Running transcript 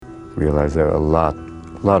realize there are a lot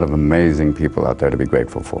of amazing people out there to be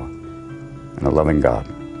grateful for, and a loving God.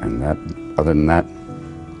 And that, other than that,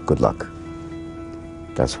 good luck.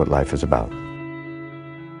 That's what life is about.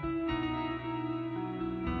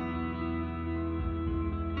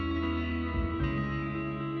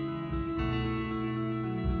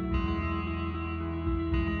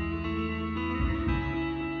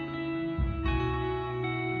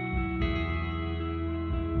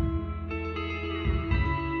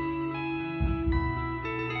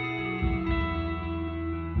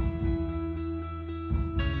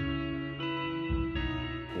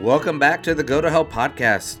 Welcome back to the Go to Hell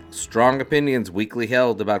podcast. Strong opinions weekly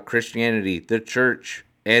held about Christianity, the church,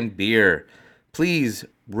 and beer. Please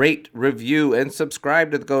rate, review, and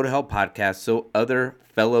subscribe to the Go to Hell podcast so other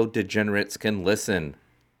fellow degenerates can listen.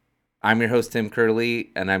 I'm your host, Tim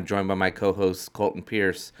Curley, and I'm joined by my co-host, Colton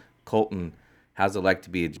Pierce. Colton, how's it like to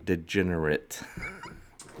be a degenerate?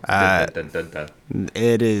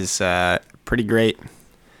 It is pretty great.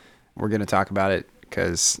 We're going to talk about it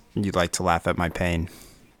because you like to laugh at my pain.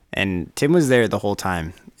 And Tim was there the whole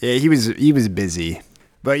time. Yeah, he was busy.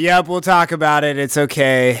 But yep, we'll talk about it. It's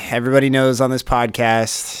okay. Everybody knows on this podcast.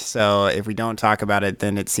 So if we don't talk about it,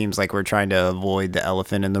 then it seems like we're trying to avoid the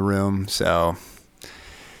elephant in the room. So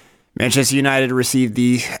Manchester United received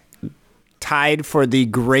the tied for the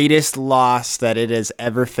greatest loss that it has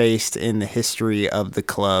ever faced in the history of the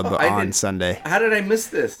club on Sunday. How did I miss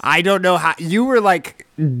this? I don't know how. You were like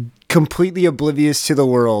completely oblivious to the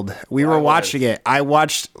world. We were watching it. I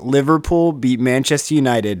watched Liverpool beat Manchester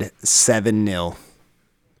United 7-0.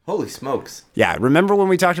 Holy smokes. Yeah, remember when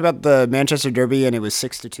we talked about the Manchester Derby and it was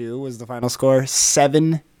 6-2 was the final score?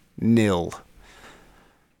 7-0.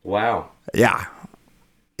 Wow. Yeah.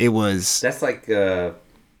 It was. That's like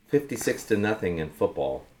 56-0 in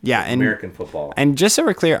football. Yeah, and American football. And just so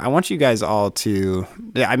we're clear, I want you guys all to.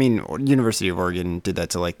 Yeah, I mean, University of Oregon did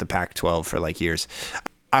that to like the Pac-12 for like years.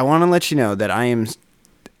 I want to let you know that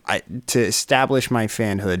to establish my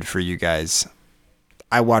fanhood for you guys,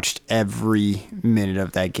 I watched every minute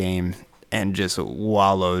of that game and just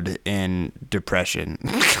wallowed in depression.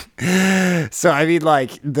 So, I mean,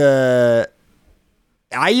 like,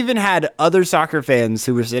 I even had other soccer fans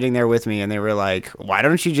who were sitting there with me and they were like, why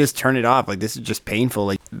don't you just turn it off? Like, this is just painful.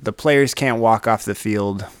 Like, the players can't walk off the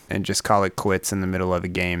field and just call it quits in the middle of a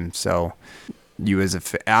game. So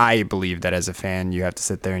I believe that as a fan, you have to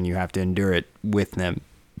sit there and you have to endure it with them,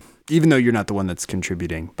 even though you're not the one that's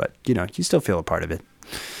contributing. But, you know, you still feel a part of it.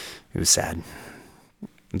 It was sad.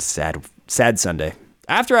 It's sad Sunday.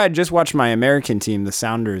 After I just watched my American team, the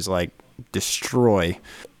Sounders, like, destroy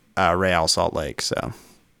Real Salt Lake. So,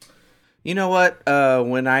 you know what?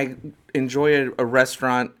 When I enjoy a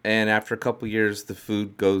restaurant and after a couple years the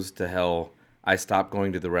food goes to hell, I stopped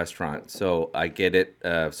going to the restaurant. So I get it.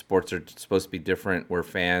 Sports are supposed to be different. We're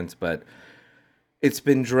fans, but it's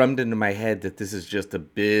been drummed into my head that this is just a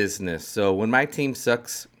business. So when my team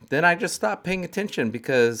sucks, then I just stop paying attention,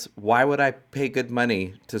 because why would I pay good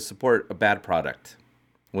money to support a bad product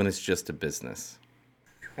when it's just a business?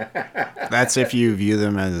 That's if you view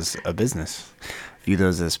them as a business. View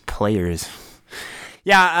those as players.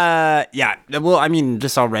 Yeah. Well, I mean,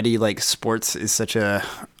 just already, like, sports is such a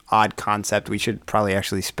odd concept. We should probably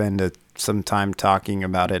actually spend some time talking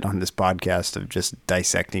about it on this podcast, of just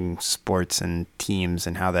dissecting sports and teams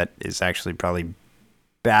and how that is actually probably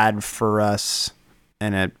bad for us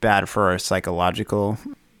and bad for our psychological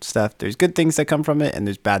stuff. There's good things that come from it and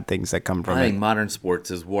there's bad things that come from it. I think modern sports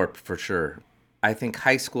is warped for sure. I think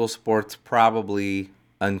high school sports probably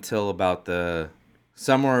until about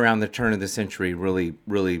somewhere around the turn of the century really,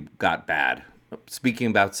 really got bad. Speaking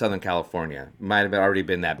about Southern California, might have already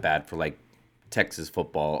been that bad for like Texas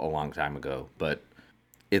football a long time ago, but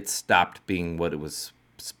it stopped being what it was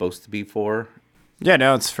supposed to be for. Yeah,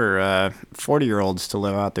 no, it's for 40-year-olds to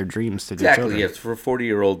live out their dreams to do children. Exactly, it's for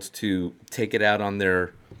 40-year-olds to take it out on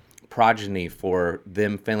their progeny for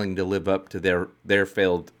them failing to live up to their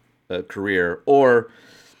failed career, or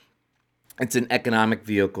it's an economic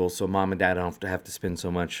vehicle so mom and dad don't have to spend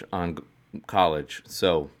so much on college.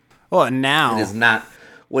 So, well, now it is not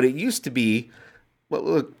what it used to be. Well,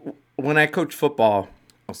 look, when I coach football,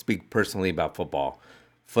 I'll speak personally about football.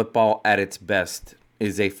 Football at its best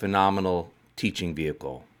is a phenomenal teaching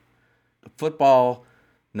vehicle. Football,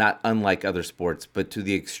 not unlike other sports, but to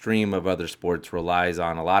the extreme of other sports, relies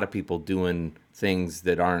on a lot of people doing things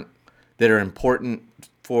that are important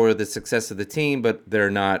for the success of the team, but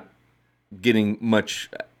they're not getting much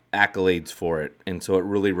accolades for it. And so it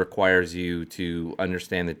really requires you to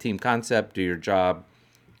understand the team concept, do your job,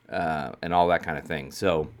 and all that kind of thing.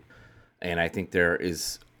 So, and I think there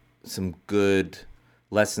is some good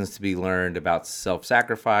lessons to be learned about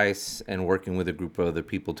self-sacrifice and working with a group of other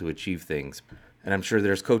people to achieve things. And I'm sure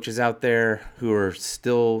there's coaches out there who are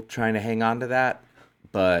still trying to hang on to that.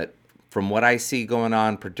 But from what I see going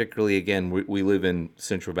on, particularly, again, we live in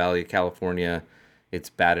Central Valley, California. It's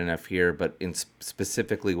bad enough here, but in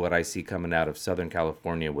specifically what I see coming out of Southern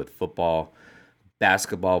California with football,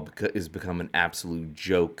 basketball is become an absolute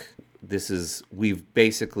joke. We've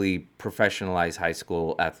basically professionalized high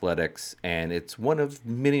school athletics, and it's one of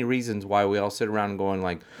many reasons why we all sit around going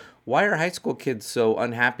like, why are high school kids so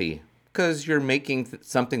unhappy? Because you're making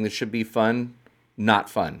something that should be fun, not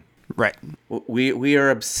fun. Right. We are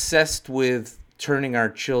obsessed with turning our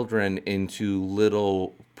children into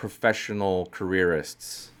little professional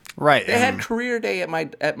careerists. Right. They had career day at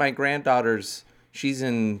my granddaughter's. She's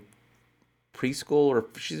in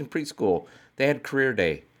preschool. They had career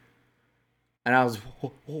day. And I was,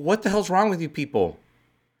 what the hell's wrong with you people?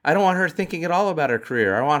 I don't want her thinking at all about her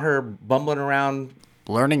career. I want her bumbling around,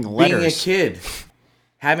 learning letters, being a kid,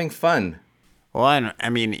 having fun. Well, and I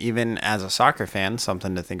mean, even as a soccer fan,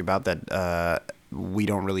 something to think about that we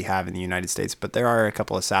don't really have in the United States, but there are a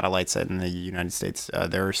couple of satellites in the United States.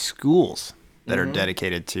 There are schools that are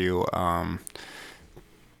dedicated to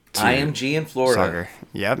IMG in Florida. Soccer.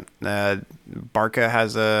 Yep. Barca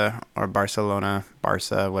has or Barcelona,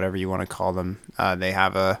 Barca, whatever you want to call them. They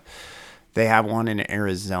have one in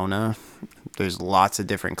Arizona. There's lots of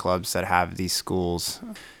different clubs that have these schools.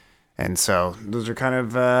 And so those are kind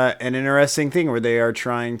of an interesting thing where they are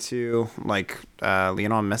trying to, like,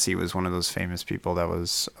 Lionel Messi was one of those famous people that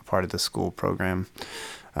was a part of the school program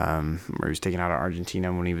where he was taken out of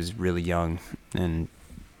Argentina when he was really young and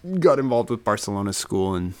got involved with Barcelona's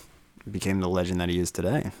school and became the legend that he is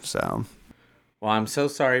today. So, well, I'm so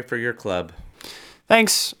sorry for your club.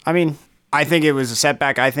 Thanks. I mean, I think it was a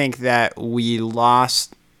setback. I think that we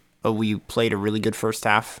lost. We played a really good first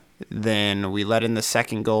half. Then we let in the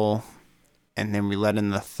second goal, and then we let in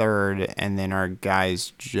the third, and then our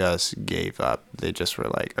guys just gave up. They just were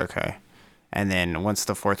like, okay. And then once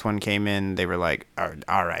the fourth one came in, they were like,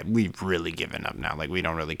 all right, we've really given up now. Like, we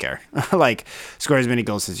don't really care. Like, score as many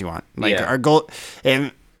goals as you want. Like, our goal,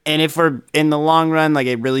 and if we're in the long run, like,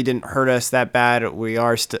 it really didn't hurt us that bad. It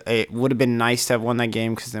would have been nice to have won that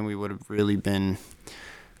game because then we would have really been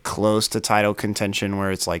close to title contention, where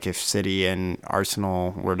it's like if City and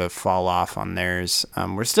Arsenal were to fall off on theirs,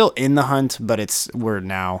 we're still in the hunt, but we're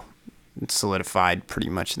now solidified pretty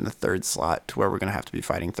much in the third slot to where we're going to have to be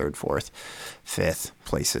fighting third, fourth, fifth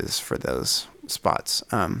places for those spots.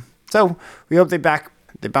 So we hope they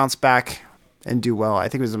bounce back and do well. I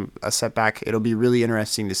think it was a setback. It'll be really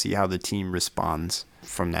interesting to see how the team responds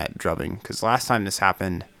from that drubbing, because last time this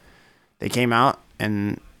happened, they came out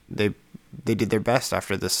and they did their best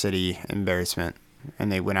after the City embarrassment, and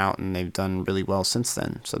they went out and they've done really well since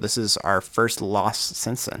then. So this is our first loss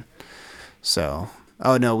since then. So,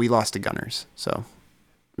 oh no, we lost to Gunners. So,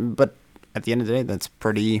 but at the end of the day, that's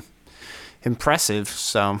pretty impressive.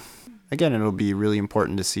 So again, it'll be really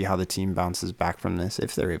important to see how the team bounces back from this,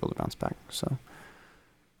 if they're able to bounce back. So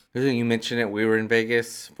you mentioned it. We were in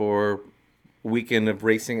Vegas for weekend of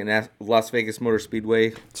racing at Las Vegas Motor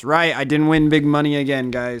Speedway. That's right. I didn't win big money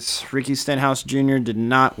again, guys. Ricky Stenhouse Jr. did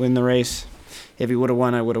not win the race. If he would have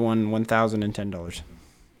won, I would have won $1,010.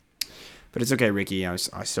 But it's okay, Ricky. I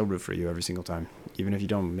still root for you every single time, even if you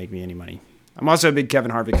don't make me any money. I'm also a big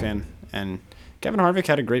Kevin Harvick fan, and Kevin Harvick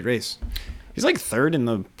had a great race. He's like third in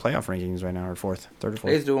the playoff rankings right now, or third or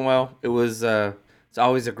fourth. He's doing well. It was it's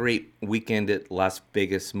always a great weekend at Las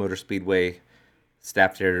Vegas Motor Speedway.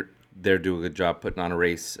 Staff there do a good job putting on a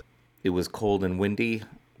race. It was cold and windy,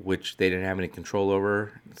 which they didn't have any control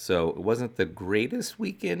over. So it wasn't the greatest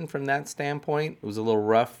weekend from that standpoint. It was a little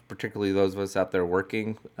rough, particularly those of us out there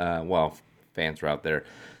working. Fans were out there.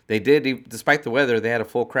 They did, despite the weather, they had a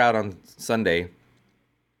full crowd on Sunday.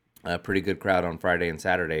 A pretty good crowd on Friday and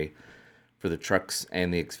Saturday for the trucks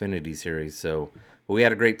and the Xfinity series. So we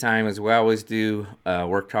had a great time, as we always do.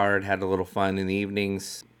 Worked hard, had a little fun in the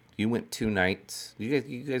evenings. You went 2 nights. You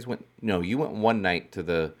guys went. No, you went 1 night to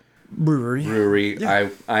the brewery. Yeah.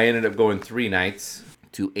 I ended up going 3 nights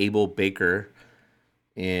to Abel Baker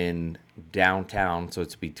in downtown. So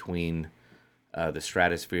it's between the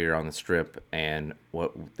Stratosphere on the Strip and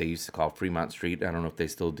what they used to call Fremont Street. I don't know if they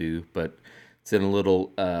still do, but it's in a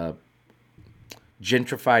little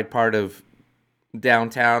gentrified part of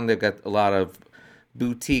downtown. They've got a lot of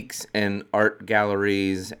boutiques and art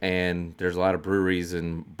galleries, and there's a lot of breweries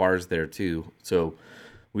and bars there too. So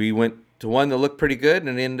we went to one that looked pretty good,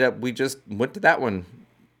 and we just went to that one.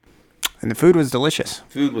 And the food was delicious.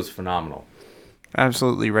 Food was phenomenal.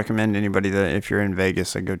 Absolutely recommend anybody that if you're in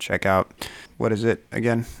Vegas, go check out. What is it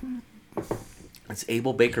again? It's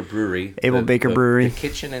Able Baker Brewery. Able Baker Brewery. The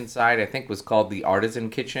kitchen inside, I think, was called the Artisan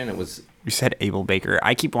Kitchen. It was. You said Able Baker.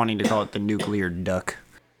 I keep wanting to call it the Nuclear Duck.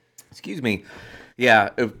 Excuse me. Yeah,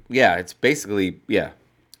 it's basically, yeah.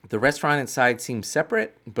 The restaurant inside seems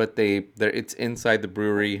separate, but it's inside the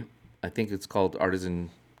brewery. I think it's called Artisan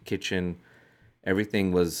Kitchen.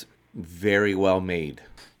 Everything was very well made.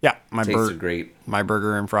 Yeah, Tasted great. My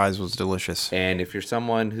burger and fries was delicious. And if you're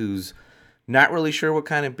someone who's not really sure what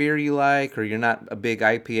kind of beer you like, or you're not a big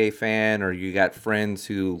IPA fan, or you got friends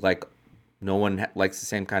who no one likes the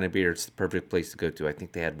same kind of beer, it's the perfect place to go to. I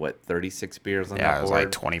think they had, 36 beers on that board? Yeah, it was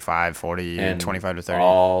like 25, 40, and 25 to 30.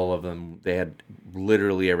 All of them, they had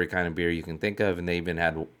literally every kind of beer you can think of, and they even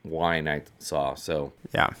had wine I saw. So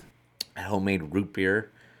yeah, homemade root beer.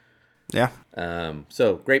 Yeah.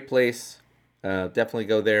 So great place. Definitely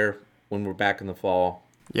go there when we're back in the fall.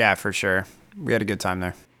 Yeah, for sure. We had a good time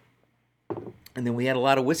there. And then we had a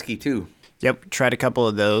lot of whiskey too. Yep, tried a couple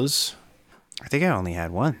of those. I think I only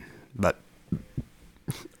had one, but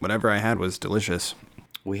whatever I had was delicious.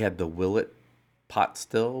 We had the Willet Pot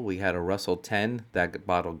Still. We had a Russell 10. That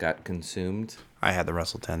bottle got consumed. I had the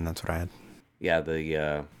Russell 10. That's what I had. Yeah,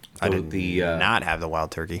 I did not have the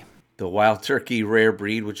Wild Turkey. The Wild Turkey Rare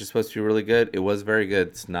Breed, which is supposed to be really good. It was very good.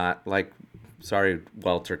 It's not like, sorry,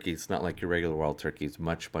 Wild Turkey. It's not like your regular Wild Turkey. It's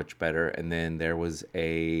much, much better. And then there was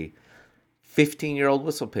a 15-year-old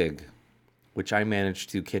Whistle Pig, which I managed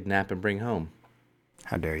to kidnap and bring home.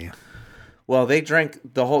 How dare you? Well, they drank,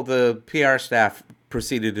 the PR staff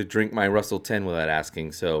proceeded to drink my Russell 10 without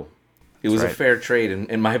asking, so it was a fair trade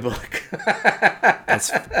in my book.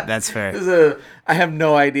 That's fair. I have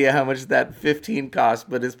no idea how much that 15 cost,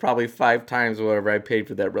 but it's probably 5 times whatever I paid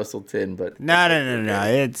for that Russell 10. But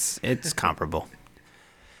no. It's comparable.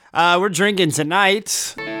 We're drinking tonight.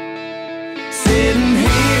 Sitting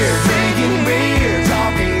here drinking beer,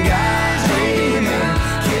 talking guys, dreaming,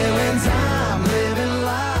 killing time, living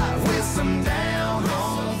life with some down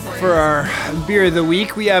home friends. For our beer of the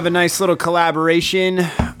week, we have a nice little collaboration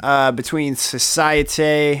between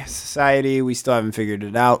Society, we still haven't figured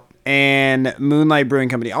it out, and Moonlight Brewing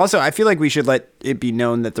Company. Also, I feel like we should let it be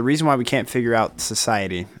known that the reason why we can't figure out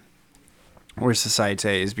Society or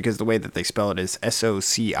Societe is because the way that they spell it is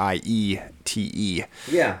Sociiete.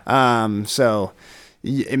 yeah. So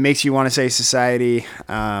it makes you want to say Society,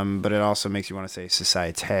 but it also makes you want to say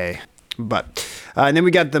Societe. But and then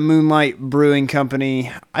we got the Moonlight Brewing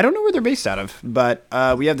Company. I don't know where they're based out of, but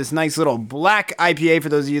we have this nice little black IPA for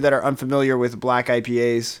those of you that are unfamiliar with black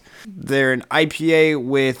IPAs. They're an IPA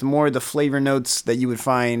with more of the flavor notes that you would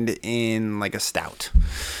find in like a stout.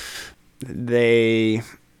 They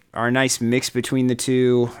are a nice mix between the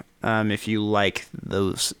two if you like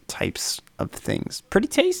those types of things. Pretty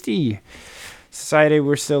tasty. Society,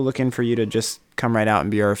 we're still looking for you to just come right out and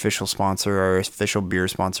be our official sponsor, our official beer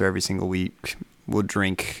sponsor every single week. We'll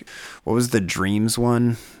drink, what was the Dreams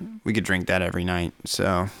one? We could drink that every night.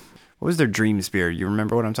 So, what was their Dreams beer? You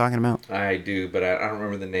remember what I'm talking about? I do, but I don't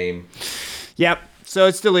remember the name. Yep. So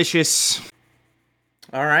it's delicious.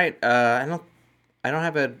 All right. I don't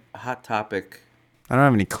have a hot topic. I don't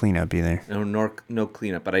have any cleanup either. No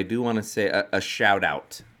cleanup, but I do want to say a shout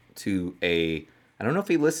out to I don't know if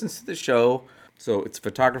he listens to the show. So it's a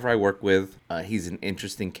photographer I work with. He's an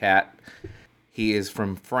interesting cat. He is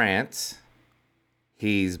from France.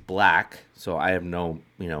 He's black. So I have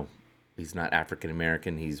he's not African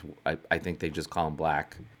American. I think they just call him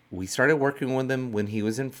black. We started working with him when he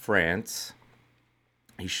was in France.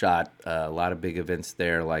 He shot a lot of big events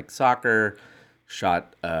there, like soccer,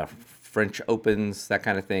 shot French Opens, that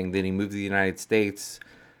kind of thing. Then he moved to the United States.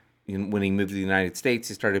 When he moved to the United States,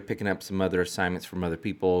 he started picking up some other assignments from other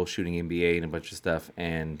people, shooting NBA and a bunch of stuff.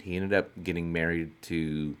 And he ended up getting married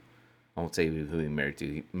to, I won't say who he married to.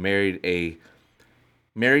 He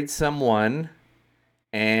married someone,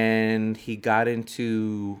 and he got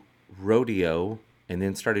into rodeo and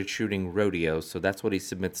then started shooting rodeo. So that's what he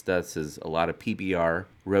submits to us, is a lot of PBR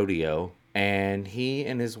rodeo. And he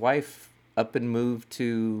and his wife up and moved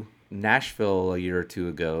to Nashville a year or two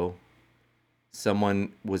ago.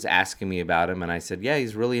 Someone was asking me about him, and I said, yeah,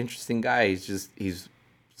 he's a really interesting guy. He's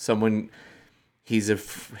a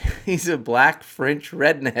black French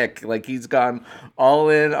redneck. Like, he's gone all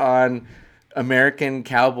in on American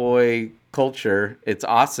cowboy culture. It's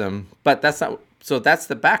awesome. But that's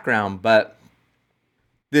the background. But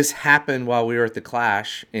this happened while we were at the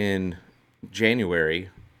Clash in January.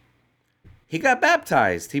 He got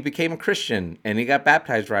baptized. He became a Christian, and he got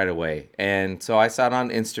baptized right away. And so I saw it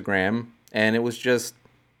on Instagram. And it was just,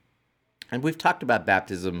 and we've talked about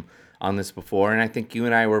baptism on this before, and I think you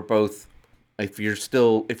and I were both. If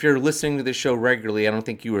you're listening to this show regularly, I don't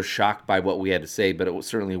think you were shocked by what we had to say, but it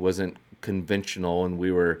certainly wasn't conventional, and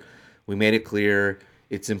we made it clear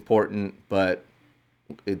it's important, but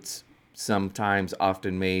it's sometimes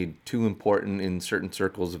often made too important in certain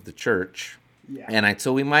circles of the church. Yeah. And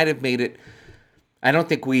so we might have made it. I don't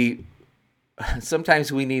think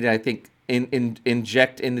sometimes we need, I think,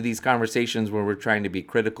 inject into these conversations where we're trying to be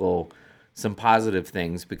critical some positive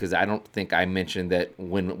things, because I don't think I mentioned that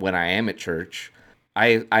when I am at church,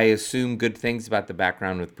 I assume good things about the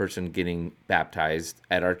background of the person getting baptized.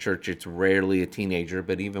 At our church, it's rarely a teenager,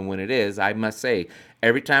 but even when it is, I must say,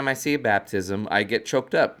 every time I see a baptism, I get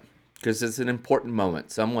choked up because it's an important moment.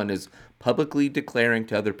 Someone is publicly declaring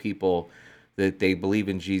to other people that they believe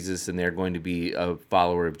in Jesus and they're going to be a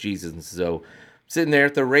follower of Jesus. And so sitting there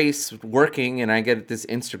at the race working, and I get this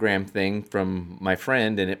Instagram thing from my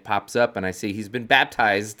friend, and it pops up, and I see he's been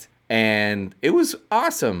baptized, and it was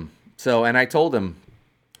awesome. So, and I told him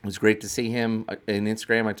it was great to see him in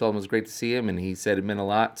Instagram. I told him it was great to see him, and he said it meant a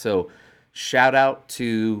lot. So shout out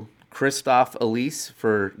to Christoph Elise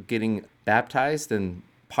for getting baptized and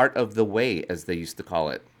part of the way, as they used to call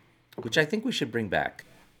it, which I think we should bring back.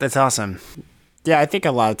 That's awesome. Yeah, I think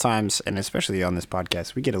a lot of times, and especially on this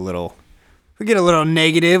podcast, we get a little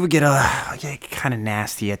negative. We get kind of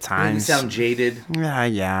nasty at times. You sound jaded.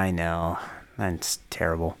 Yeah, I know. That's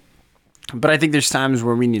terrible. But I think there's times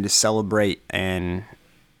where we need to celebrate and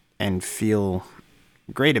feel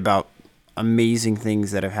great about amazing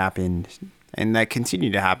things that have happened and that continue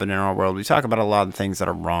to happen in our world. We talk about a lot of things that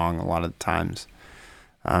are wrong a lot of the times.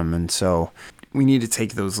 And so we need to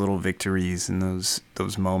take those little victories and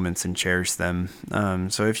those moments and cherish them.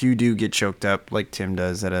 So if you do get choked up like Tim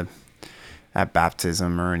does at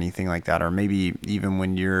baptism or anything like that, or maybe even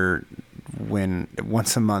when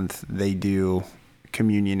once a month they do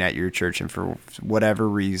communion at your church, and for whatever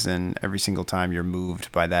reason, every single time you're moved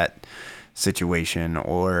by that situation,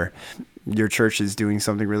 or your church is doing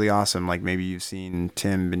something really awesome, like maybe you've seen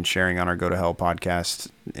Tim been sharing on our Go to Hell podcast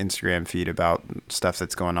Instagram feed about stuff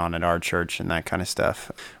that's going on at our church and that kind of stuff,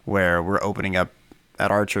 where we're opening up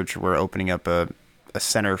a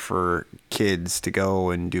center for kids to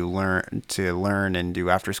go and learn and do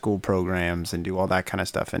after school programs and do all that kind of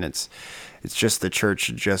stuff. And it's just the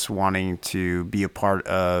church just wanting to be a part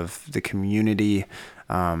of the community.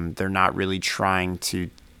 They're not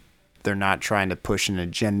trying to push an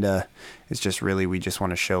agenda. It's just really, we just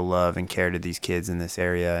want to show love and care to these kids in this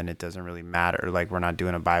area. And it doesn't really matter. Like, we're not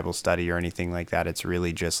doing a Bible study or anything like that. It's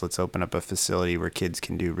really just, let's open up a facility where kids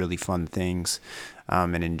can do really fun things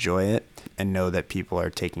and enjoy it, and know that people are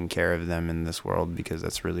taking care of them in this world, because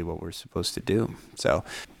that's really what we're supposed to do. So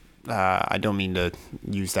I don't mean to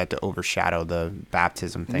use that to overshadow the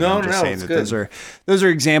baptism thing. I'm just saying that good. those are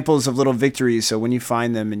examples of little victories. So when you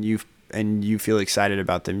find them and you feel excited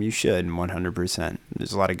about them, you should 100%.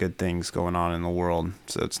 There's a lot of good things going on in the world,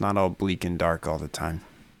 so it's not all bleak and dark all the time.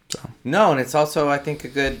 So no, and it's also, I think, a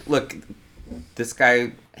good look. This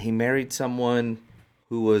guy, he married someone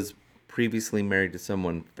who was previously married to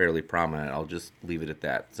someone fairly prominent. I'll just leave it at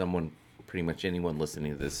that. Someone, pretty much anyone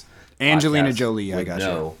listening to this, Angelina Jolie, I got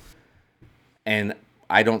you. And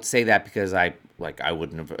I don't say that because I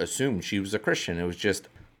wouldn't have assumed she was a Christian. It was just,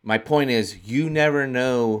 my point is, you never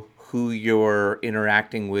know who you're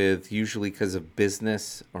interacting with, usually because of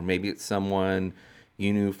business, or maybe it's someone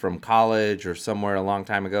you knew from college or somewhere a long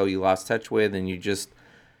time ago you lost touch with, and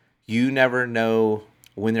you never know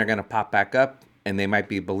when they're going to pop back up, and they might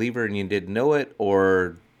be a believer and you didn't know it,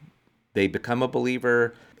 or they become a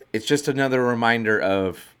believer. It's just another reminder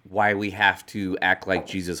of why we have to act like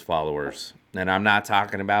Jesus followers. And I'm not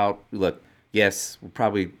talking about, look, yes,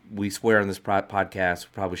 we swear on this podcast, we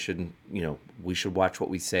probably shouldn't, we should watch what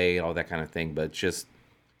we say, all that kind of thing, but just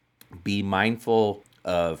be mindful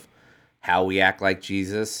of how we act like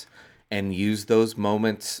Jesus and use those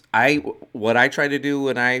moments. What I try to do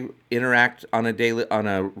when I interact on a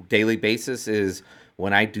daily basis is,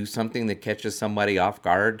 when I do something that catches somebody off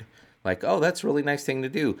guard, like, oh, that's a really nice thing to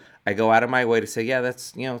do, I go out of my way to say, yeah,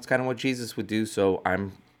 that's, it's kind of what Jesus would do, so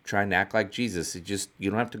I'm trying to act like Jesus. You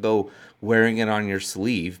don't have to go wearing it on your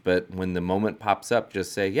sleeve, but when the moment pops up,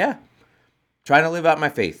 just say, yeah, trying to live out my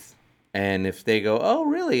faith. And if they go, oh,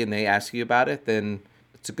 really, and they ask you about it, then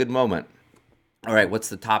it's a good moment. All right, what's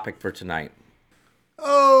the topic for tonight?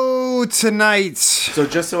 Oh, tonight. So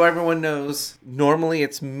just so everyone knows, normally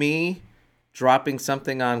it's me dropping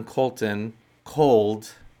something on Colton cold,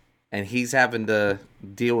 and he's having to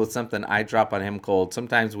deal with something I drop on him cold.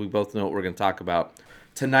 Sometimes we both know what we're going to talk about.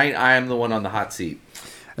 Tonight, I am the one on the hot seat.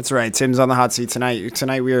 That's right. Tim's on the hot seat tonight.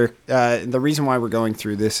 Tonight we're the reason why we're going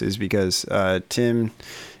through this is because Tim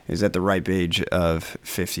is at the ripe age of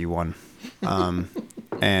 51,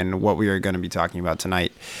 and what we are going to be talking about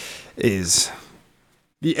tonight is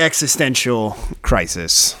the existential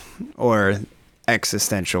crisis or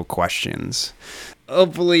existential questions.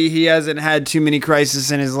 Hopefully, he hasn't had too many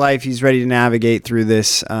crises in his life. He's ready to navigate through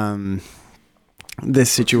this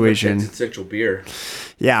situation. Existential beer.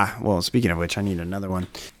 Yeah, well, speaking of which, I need another one.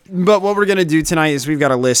 But what we're going to do tonight is we've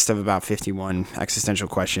got a list of about 51 existential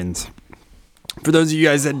questions. For those of you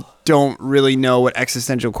guys that don't really know what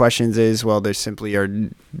existential questions is, well, they simply are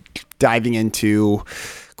diving into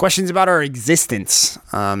questions about our existence.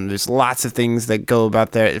 There's lots of things that go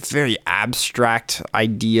about there. It's very abstract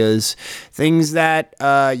ideas, things that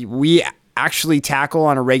we actually tackle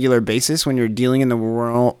on a regular basis when you're dealing in the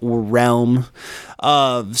realm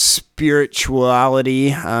of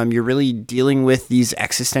spirituality. You're really dealing with these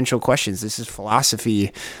existential questions. This is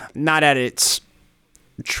philosophy, not at its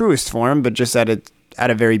truest form, but just at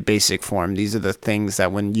a very basic form. These are the things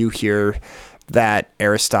that when you hear that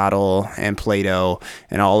Aristotle and Plato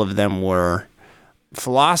and all of them were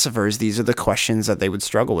philosophers, these are the questions that they would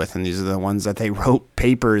struggle with, and these are the ones that they wrote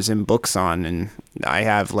papers and books on. And I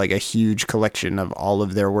have like a huge collection of all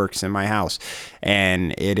of their works in my house,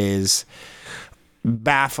 and it is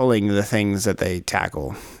baffling the things that they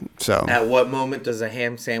tackle. So At what moment does a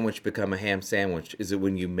ham sandwich become a ham sandwich? Is it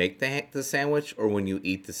when you make the sandwich or when you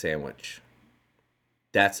eat the sandwich?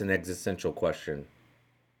 That's an existential question.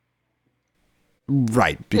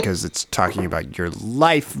 right, because it's talking about your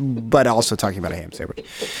life, but also talking about a ham sandwich.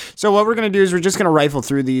 So what we're going to do is we're just going to rifle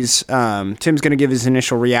through these. Tim's going to give his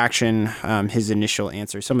initial reaction, his initial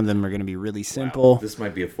answer. Some of them are going to be really simple. This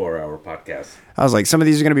might be a 4-hour podcast. I was like, some of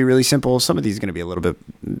these are going to be really simple. Some of these are going to be a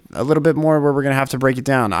little bit more where we're going to have to break it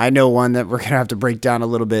down. I know one that we're going to have to break down a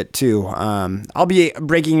little bit too. I'll be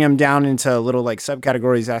breaking them down into little like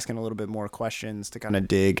subcategories, asking a little bit more questions to kind of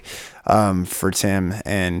dig for Tim,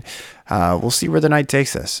 and we'll see where the night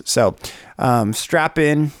takes us. So strap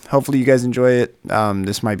in. Hopefully you guys enjoy it.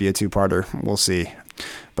 This might be a 2-parter. We'll see.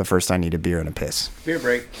 But first I need a beer and a piss. Beer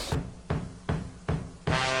break.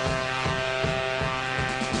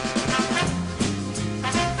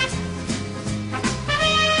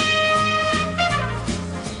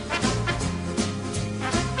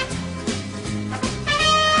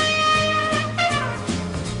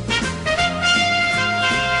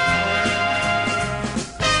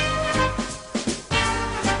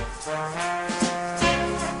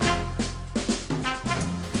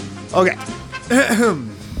 Okay.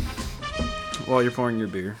 While you're pouring your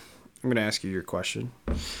beer, I'm going to ask you your question.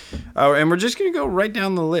 And we're just going to go right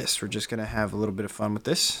down the list. We're just going to have a little bit of fun with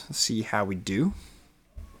this, see how we do.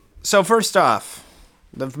 So first off,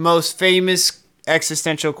 the most famous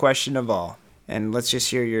existential question of all. And let's just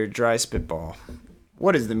hear your dry spitball.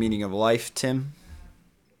 What is the meaning of life, Tim?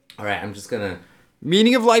 All right, I'm just going to...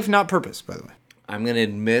 Meaning of life, not purpose, by the way. I'm going to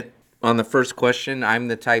admit on the first question, I'm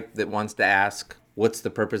the type that wants to ask, what's the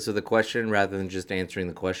purpose of the question rather than just answering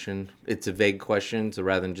the question? It's a vague question, so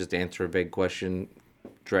rather than just answer a vague question,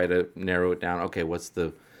 try to narrow it down. Okay,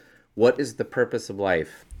 what is the purpose of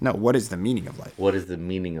life? No, what is the meaning of life? What is the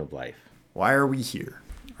meaning of life? Why are we here?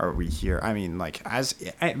 Are we here? I mean, like,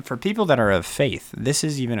 for people that are of faith, this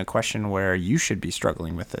is even a question where you should be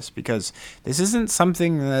struggling with this, because this isn't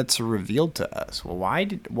something that's revealed to us. Well,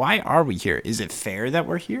 why are we here? Is it fair that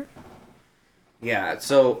we're here? Yeah,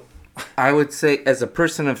 so I would say as a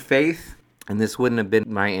person of faith, and this wouldn't have been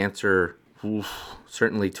my answer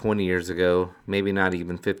certainly 20 years ago, maybe not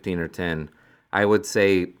even 15 or 10, I would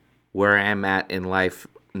say where I'm at in life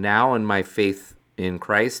now in my faith in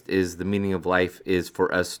Christ is the meaning of life is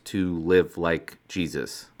for us to live like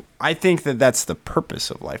Jesus. I think that that's the purpose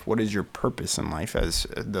of life. What is your purpose in life as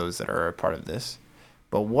those that are a part of this?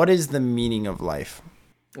 But what is the meaning of life?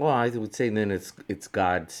 Well, I would say then it's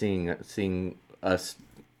God seeing us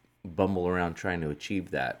bumble around trying to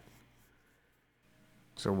achieve that.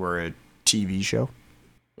 So we're a TV show?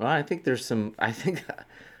 Well, I think there's some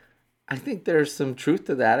truth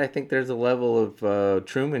to that. I think there's a level of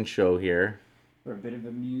Truman Show here. For a bit of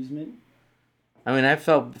amusement? I mean, I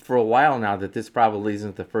felt for a while now that this probably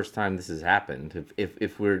isn't the first time this has happened.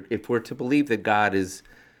 If we're to believe that God is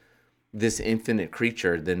this infinite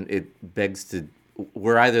creature, then it begs to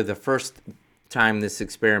we're either the first time this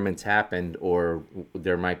experiment's happened, or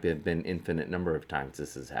there might have been infinite number of times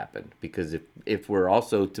this has happened. Because if we're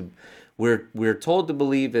also we're told to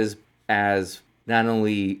believe as not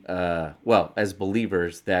only as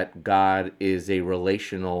believers that God is a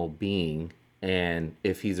relational being, and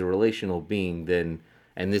if he's a relational being, then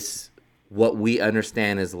and this what we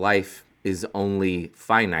understand as life is only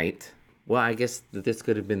finite. Well, I guess that this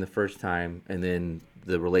could have been the first time, and then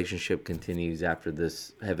the relationship continues after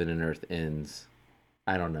this heaven and earth ends.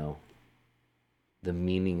 I don't know. The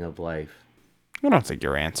meaning of life. I don't think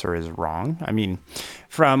your answer is wrong. I mean,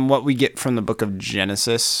 from what we get from the book of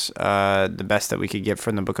Genesis, the best that we could get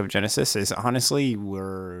from the book of Genesis is honestly,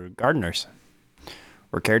 we're gardeners.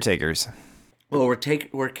 We're caretakers. Well,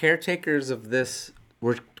 we're caretakers of this.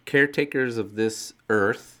 We're caretakers of this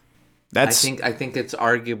earth. I think it's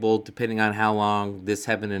arguable, depending on how long this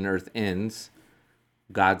heaven and earth ends,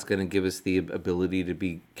 God's going to give us the ability to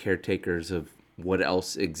be caretakers of what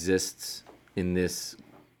else exists in this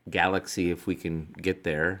galaxy if we can get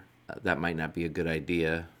there. That might not be a good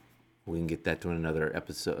idea. We can get that to another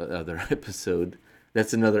episode.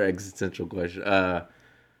 That's another existential question.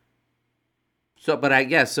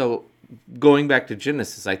 So going back to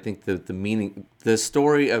Genesis, I think the meaning, the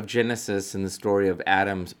story of Genesis and the story of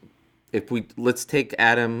Adam's, let's take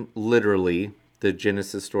Adam literally, the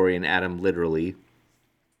Genesis story and Adam literally,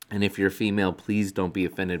 and if you're female, please don't be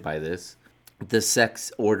offended by this. The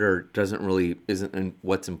sex order isn't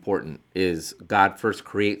what's important. Is God first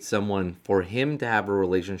creates someone for him to have a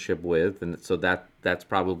relationship with, and so that's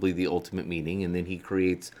probably the ultimate meaning, and then he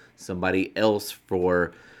creates somebody else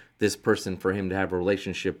for this person for him to have a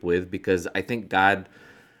relationship with, because I think God,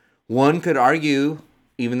 one could argue,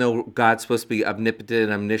 even though God's supposed to be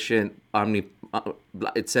omnipotent, omniscient, omni,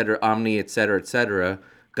 etc.,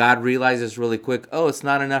 God realizes really quick, it's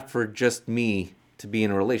not enough for just me to be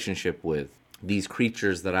in a relationship with these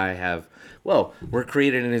creatures that I have. Well, we're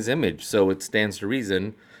created in his image, so it stands to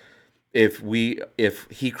reason if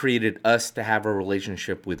he created us to have a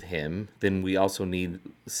relationship with him, then we also need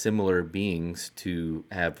similar beings to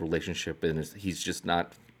have relationship, and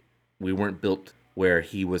we weren't built where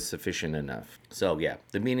he was sufficient enough. So yeah,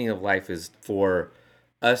 the meaning of life is for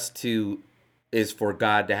God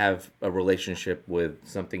to have a relationship with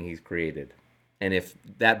something he's created. And if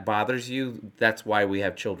that bothers you, that's why we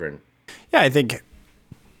have children. Yeah, I think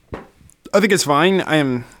it's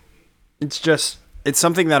fine. It's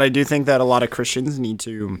something that I do think that a lot of Christians need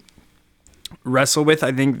to wrestle with.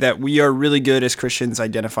 I think that we are really good as Christians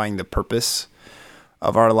identifying the purpose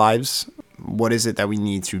of our lives. What is it that we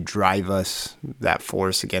need to drive us, that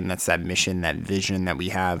force? Again, that's that mission, that vision that we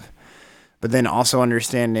have. But then also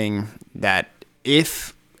understanding that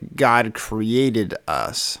if God created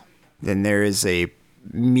us, then there is a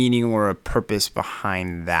meaning or a purpose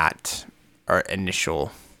behind that, our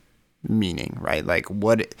initial meaning, right? Like,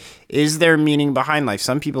 what is there meaning behind life?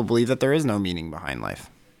 Some people believe that there is no meaning behind life.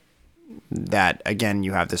 That, again,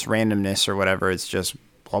 you have this randomness or whatever. It's just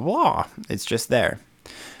blah, blah. It's just there.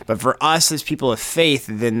 But for us as people of faith,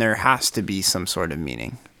 then there has to be some sort of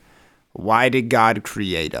meaning. Why did God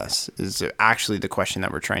create us is actually the question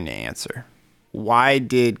that we're trying to answer. Why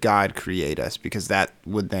did God create us? Because that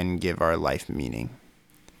would then give our life meaning.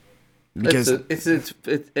 Because it's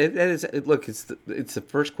the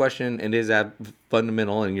first question. It is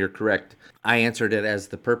fundamental, and you're correct. I answered it as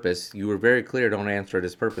the purpose. You were very clear. Don't answer it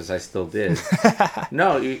as purpose. I still did.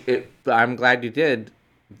 No, I'm glad you did.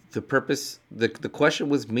 The purpose. The question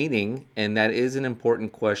was meaning, and that is an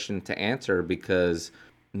important question to answer, because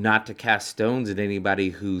not to cast stones at anybody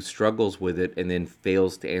who struggles with it and then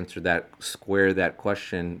fails to square that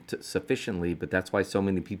question sufficiently. But that's why so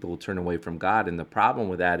many people turn away from God. And the problem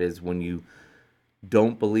with that is when you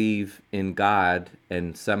don't believe in God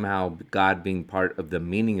and somehow God being part of the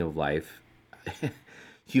meaning of life,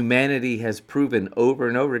 humanity has proven over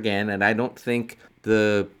and over again. And I don't think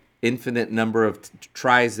the infinite number of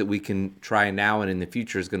tries that we can try now and in the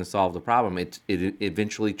future is going to solve the problem. It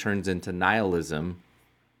eventually turns into nihilism.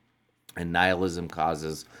 And nihilism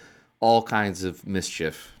causes all kinds of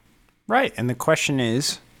mischief. Right. And the question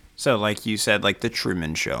is, so like you said, like the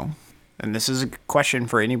Truman Show. And this is a question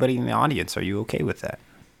for anybody in the audience. Are you okay with that?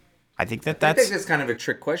 I think that's kind of a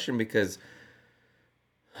trick question because,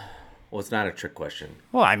 well, it's not a trick question.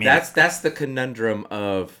 Well, I mean, that's the conundrum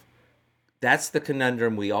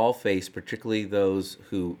we all face, particularly those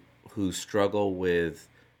who struggle with.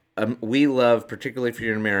 We love, particularly if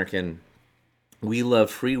you're an American, we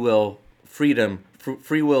love freedom.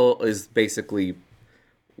 Free will is basically,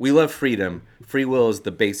 we love freedom. Free will is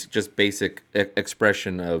the basic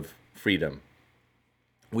expression of freedom.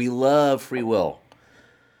 We love free will.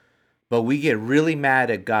 But we get really mad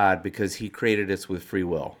at God because he created us with free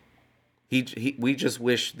will. We just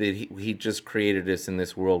wish that he just created us in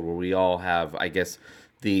this world where we all have, I guess,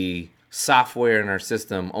 the software in our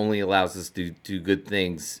system only allows us to do good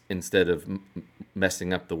things instead of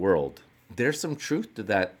messing up the world. There's some truth to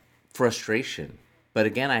that frustration. But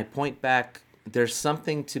again, I point back, there's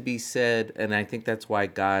something to be said, and I think that's why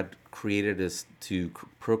God created us to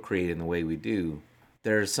procreate in the way we do.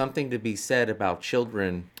 There's something to be said about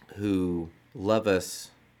children who love us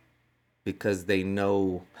because they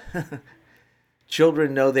know,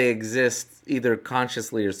 children know they exist either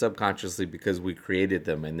consciously or subconsciously because we created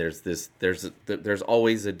them. And there's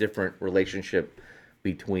always a different relationship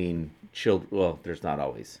between children. Well, there's not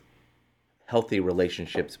always. Healthy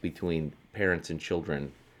relationships between parents and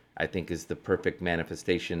children, I think, is the perfect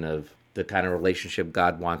manifestation of the kind of relationship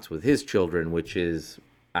God wants with his children, which is,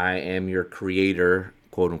 I am your creator,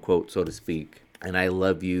 quote unquote, so to speak, and I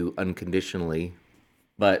love you unconditionally,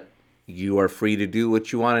 but you are free to do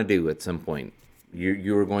what you want to do at some point.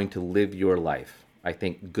 You are going to live your life. I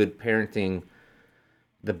think good parenting,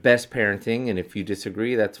 the best parenting, and if you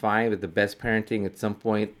disagree, that's fine, but the best parenting at some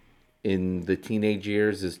point in the teenage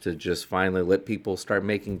years is to just finally let people start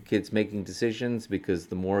kids making decisions, because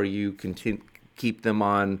the more you keep them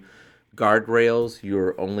on guardrails,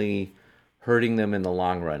 you're only hurting them in the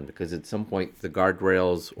long run, because at some point the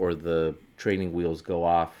guardrails or the training wheels go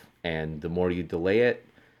off, and the more you delay it,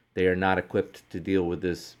 they are not equipped to deal with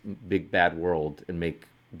this big bad world and make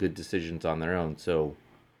good decisions on their own. So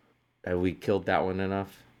have we killed that one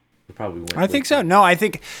enough? We probably went. I think so. No, I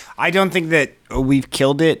don't think that we've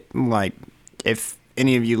killed it. Like, if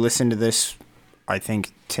any of you listen to this, I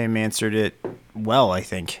think Tim answered it well, I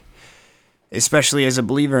think. Especially as a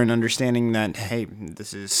believer in understanding that, hey,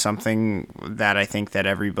 this is something that I think that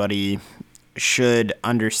everybody should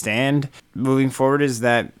understand moving forward, is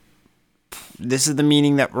that this is the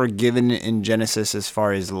meaning that we're given in Genesis as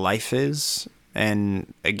far as life is.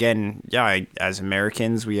 And again, as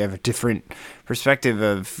Americans, we have a different perspective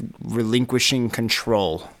of relinquishing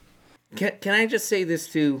control. Can I just say this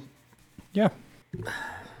too? Yeah.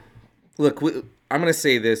 Look, I'm going to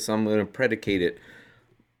say this. I'm going to predicate it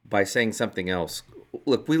by saying something else.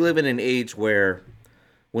 Look, we live in an age where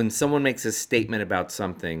when someone makes a statement about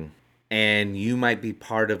something, and you might be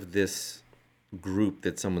part of this group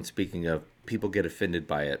that someone's speaking of, people get offended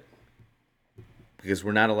by it. Because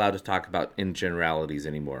we're not allowed to talk about in generalities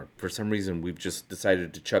anymore. For some reason, we've just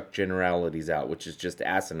decided to chuck generalities out, which is just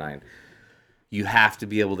asinine. You have to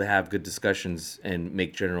be able to have good discussions and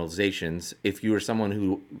make generalizations. If you are someone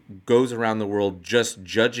who goes around the world just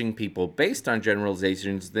judging people based on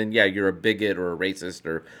generalizations, then yeah, you're a bigot or a racist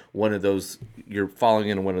or one of those, you're falling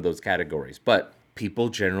into one of those categories. But people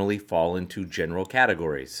generally fall into general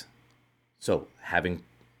categories. So having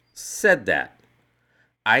said that,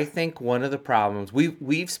 I think one of the problems,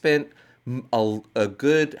 we've spent a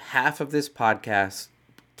good half of this podcast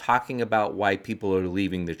talking about why people are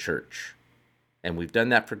leaving the church. And we've done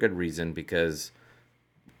that for good reason, because,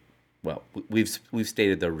 well, we've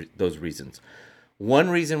stated those reasons.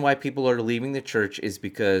 One reason why people are leaving the church is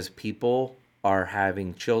because people are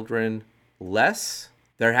having children less.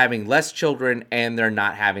 They're having less children, and they're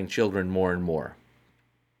not having children more and more.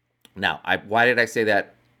 Now, why did I say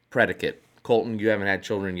that predicate? Colton, you haven't had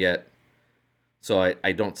children yet. So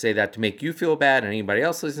I don't say that to make you feel bad, and anybody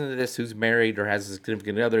else listening to this who's married or has a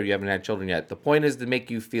significant other, you haven't had children yet. The point is to make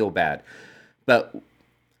you feel bad. But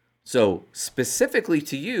so specifically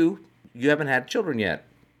to you, you haven't had children yet.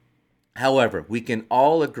 However, we can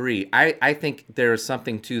all agree. I think there is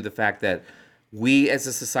something to the fact that we as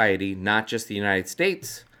a society, not just the United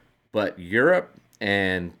States, but Europe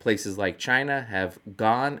and places like China, have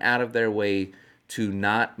gone out of their way to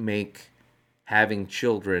not make having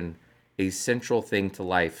children a central thing to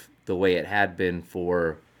life the way it had been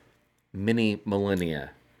for many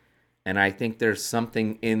millennia. And I think there's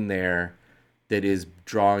something in there that is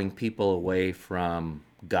drawing people away from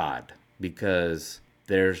God, because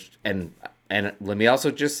and let me also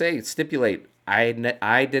just stipulate, I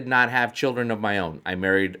did not have children of my own. I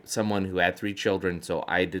married someone who had 3 children, so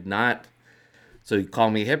I did not. So you call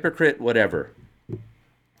me a hypocrite, whatever.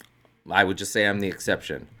 I would just say I'm the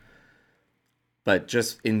exception. But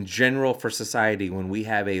just in general for society, when we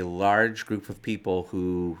have a large group of people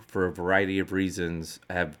who, for a variety of reasons,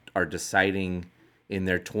 are deciding in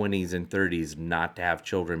their 20s and 30s not to have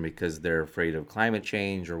children because they're afraid of climate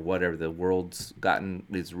change or whatever, the world's gotten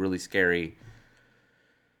is really scary,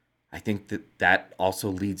 I think that also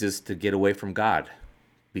leads us to get away from God,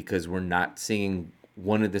 because we're not seeing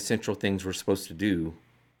one of the central things we're supposed to do.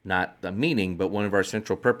 Not the meaning, but one of our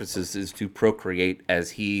central purposes is to procreate,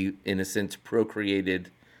 as he, in a sense, procreated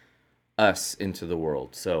us into the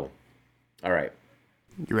world. So, all right.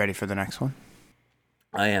 You ready for the next one?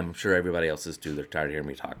 I am. I'm sure everybody else is too. They're tired of hearing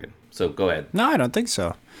me talking. So go ahead. No, I don't think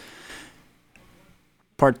so.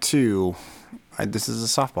 Part 2. This is a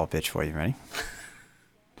softball pitch for you. Ready?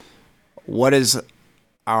 What is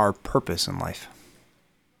our purpose in life?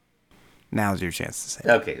 Now's your chance to say it.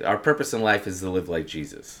 Okay, our purpose in life is to live like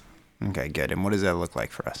Jesus. Okay, good. And what does that look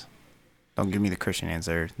like for us? Don't give me the Christian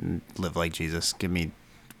answer. Live like Jesus. Give me,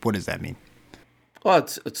 what does that mean? Well,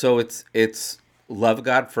 it's love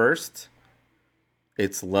God first.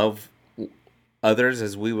 It's love others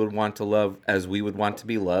as we would want to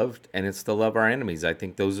be loved, and it's to love our enemies. I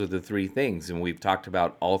think those are the three things, and we've talked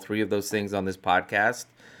about all three of those things on this podcast.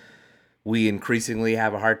 We increasingly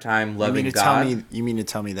have a hard time loving God. You mean to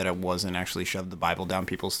tell me that it wasn't actually shove the Bible down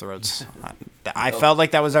people's throats? I felt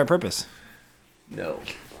like that was our purpose. No.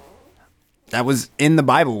 That was in the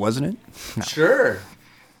Bible, wasn't it? No. Sure.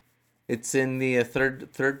 It's in the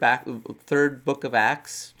third book of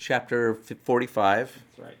Acts, chapter 45.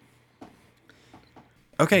 That's right.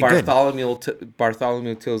 Okay, good.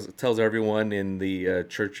 Bartholomew tells everyone in the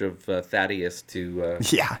church of Thaddeus to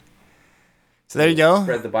Yeah. So there you go.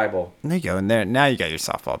 spread the Bible. There you go. And now you got your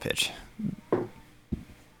softball pitch. All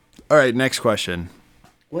right, next question.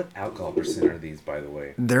 What alcohol percent are these, by the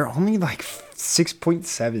way? They're only like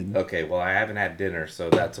 6.7. Okay, well, I haven't had dinner, so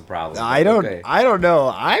that's a problem. I don't Okay. know.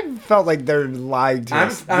 I felt like they're lying to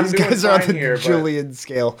us. I'm These doing guys are on fine the here, but- Julian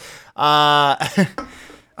scale. All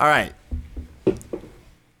right.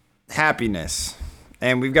 Happiness.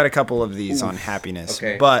 And we've got a couple of these on happiness.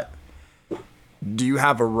 Okay. But do you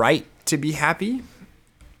have a right to be happy,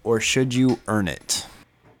 or should you earn it?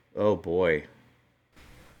 Oh, boy.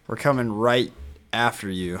 We're coming right after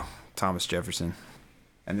you, Thomas Jefferson.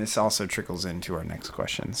 And this also trickles into our next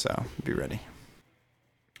question, so be ready.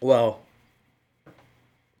 Well,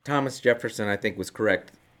 Thomas Jefferson, I think, was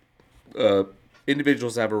correct.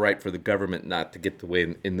 Individuals have a right for the government not to get the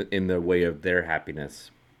way in the way of their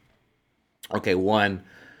happiness. Okay, one,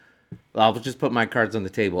 I'll just put my cards on the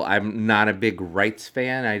table. I'm not a big rights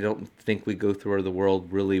fan. I don't think we go through the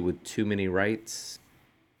world really with too many rights.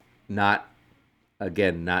 Not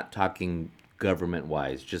talking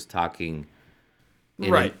government-wise, just talking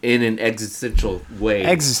in an existential way.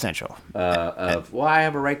 Existential. Well, I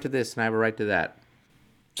have a right to this and I have a right to that.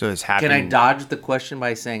 So it's happy. Can I dodge the question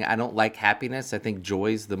by saying I don't like happiness? I think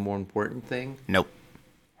joy is the more important thing. Nope.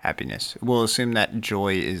 Happiness. We'll assume that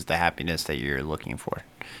joy is the happiness that you're looking for.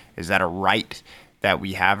 Is that a right that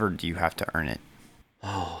we have, or do you have to earn it?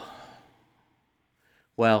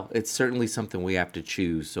 Well, it's certainly something we have to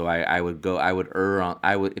choose. So if I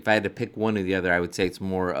had to pick one or the other, I would say it's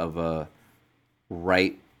more of a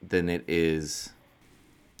right than it is.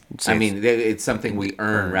 It's something we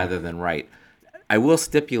earn rather than right. I will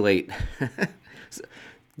stipulate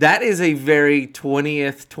that is a very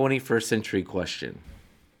 21st century question.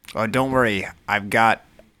 Oh, don't worry. I've got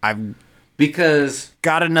Because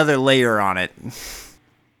another layer on it.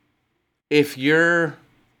 if you're,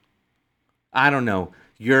 I don't know,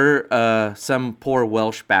 you're some poor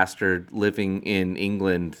Welsh bastard living in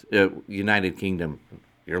England, United Kingdom,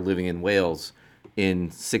 you're living in Wales in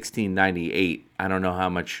 1698. I don't know how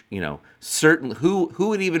much, certain, who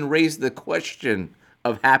would even raise the question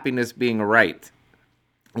of happiness being a right,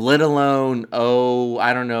 let alone,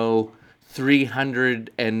 I don't know,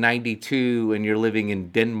 392 and you're living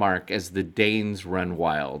in Denmark as the Danes run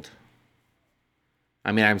wild.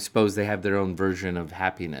 I mean, I suppose they have their own version of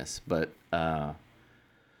happiness, but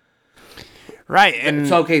Right. And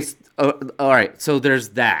so okay, all right. So there's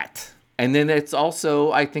that, and then it's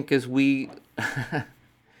also, I think, as we,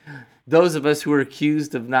 those of us who are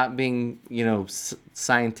accused of not being,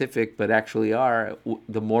 scientific, but actually are,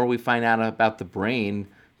 the more we find out about the brain,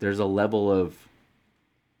 there's a level of,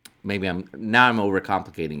 maybe I'm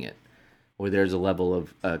overcomplicating it, or there's a level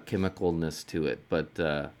of chemicalness to it,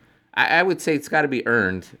 but I would say it's got to be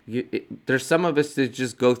earned. There's some of us that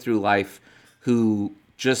just go through life who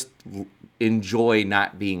just enjoy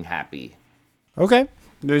not being happy. okay.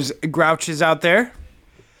 There's grouches out there.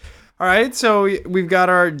 All right. So we've got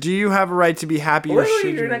our, do you have a right to be happy, or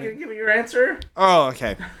should You're you? not going to give me your answer? Oh,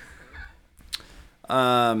 okay.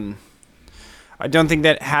 I don't think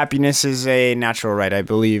that happiness is a natural right. I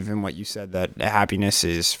believe in what you said, that happiness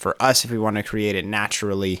is, for us, if we want to create it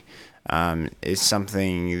naturally, is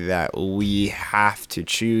something that we have to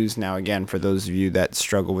choose. Now, again, for those of you that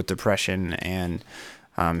struggle with depression, and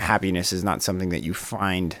happiness is not something that you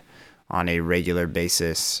find on a regular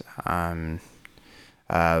basis, but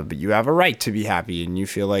you have a right to be happy, and you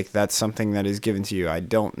feel like that's something that is given to you. I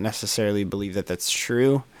don't necessarily believe that that's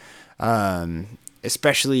true,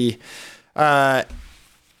 especially... and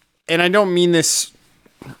I don't mean this,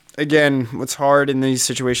 again, what's hard in these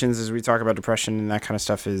situations as we talk about depression and that kind of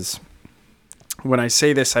stuff is, when I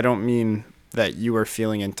say this, I don't mean that you are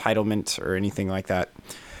feeling entitlement or anything like that.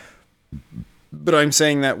 But I'm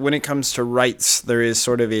saying that when it comes to rights, there is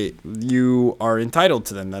sort of you are entitled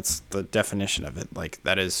to them. That's the definition of it. Like,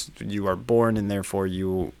 that is, you are born and therefore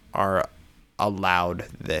you are allowed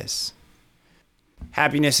this.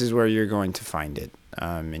 Happiness is where you're going to find it.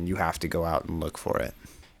 And you have to go out and look for it.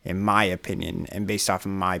 In my opinion, and based off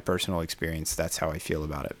of my personal experience, that's how I feel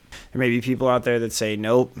about it. There may be people out there that say,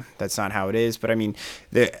 nope, that's not how it is. But I mean,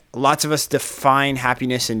 lots of us define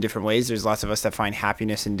happiness in different ways. There's lots of us that find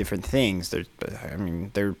happiness in different things. There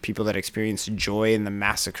are people that experience joy in the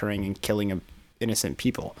massacring and killing of innocent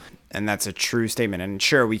people. And that's a true statement. And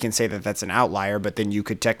sure, we can say that that's an outlier, but then you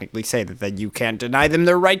could technically say that you can't deny them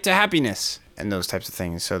their right to happiness and those types of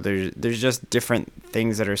things. So there's just different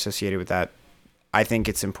things that are associated with that. I think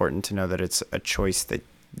it's important to know that it's a choice that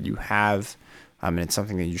you have, and it's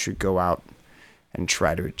something that you should go out and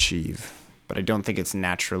try to achieve. But I don't think it's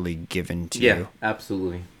naturally given to you. Yeah,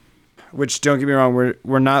 absolutely. Which, don't get me wrong,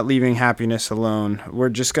 we're not leaving happiness alone. We're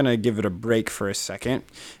just going to give it a break for a second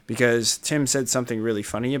because Tim said something really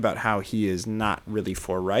funny about how he is not really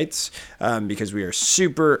for rights because we are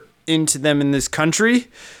super into them in this country.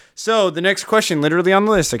 So the next question, literally on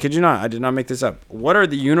the list, I kid you not, I did not make this up. What are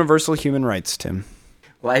the universal human rights, Tim?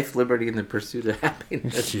 Life, liberty, and the pursuit of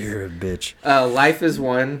happiness. You're a bitch. Life is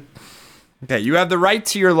one. Okay, you have the right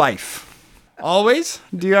to your life. Always?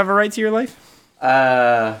 Do you have a right to your life?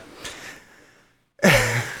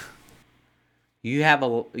 You have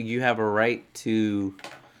a right to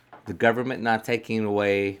the government not taking it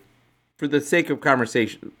away. For the sake of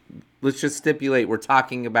conversation, let's just stipulate we're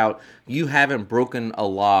talking about you haven't broken a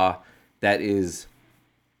law that is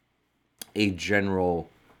a general,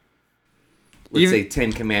 let's say,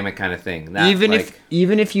 10 Commandment kind of thing. Not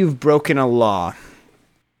even if you've broken a law.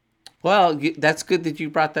 Well, that's good that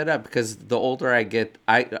you brought that up because the older I get,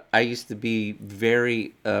 I used to be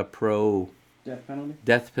very pro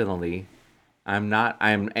death penalty. I'm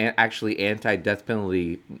actually anti death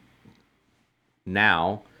penalty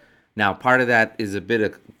now. Now, part of that is a bit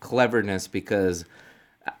of cleverness because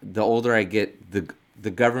the older I get, the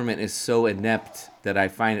government is so inept that I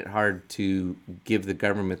find it hard to give the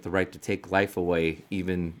government the right to take life away.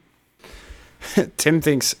 Even Tim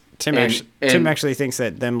actually thinks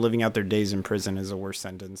that them living out their days in prison is a worse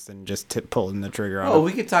sentence than just pulling the trigger on it. Oh,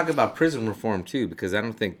 we could talk about prison reform too because I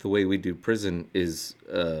don't think the way we do prison is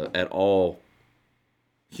at all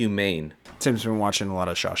humane. Tim's been watching a lot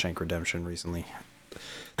of Shawshank Redemption recently.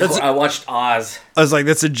 I watched Oz. I was like,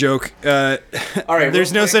 that's a joke. All right,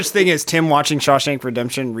 there's no such thing as Tim watching Shawshank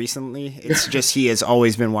Redemption recently. It's just he has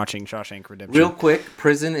always been watching Shawshank Redemption. Real quick,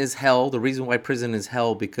 prison is hell. The reason why prison is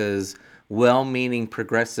hell because well-meaning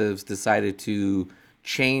progressives decided to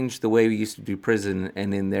change the way we used to do prison,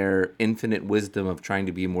 and in their infinite wisdom of trying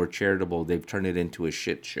to be more charitable, they've turned it into a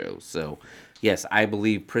shit show. So, yes, I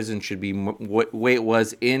believe prison should be the way it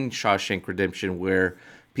was in Shawshank Redemption, where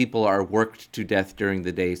people are worked to death during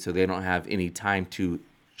the day so they don't have any time to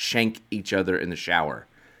shank each other in the shower.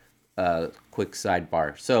 Quick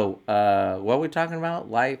sidebar. So, what are we talking about?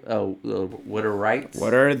 Life? What are rights?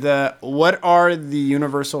 What are the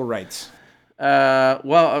universal rights?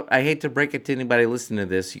 Well, I hate to break it to anybody listening to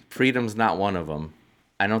this. Freedom's not one of them.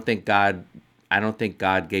 I don't think God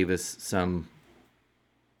gave us some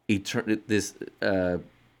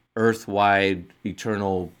earth-wide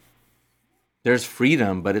eternal. There's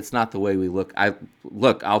freedom, but it's not the way we look.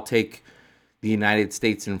 I'll take the United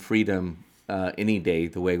States and freedom any day,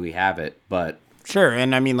 the way we have it. But sure,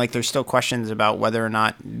 and I mean, like, there's still questions about whether or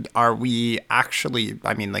not are we actually.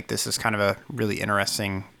 I mean, like, this is kind of a really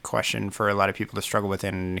interesting question for a lot of people to struggle with,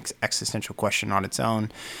 and an existential question on its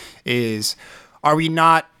own. Are we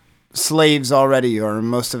not slaves already, or are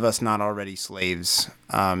most of us not already slaves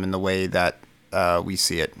in the way that we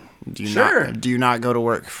see it? Do you not go to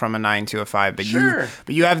work from a 9 to a 5, but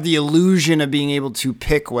you have the illusion of being able to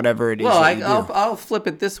pick whatever it is. Well, I'll flip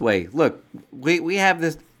it this way. Look, we have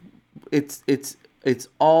this. It's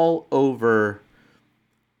all over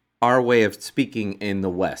our way of speaking in the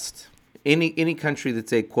West. Any country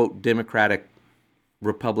that's a quote democratic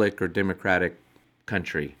republic or democratic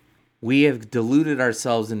country, we have deluded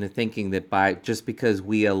ourselves into thinking that just because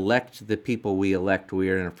we elect the people we elect,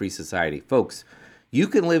 we are in a free society, folks. You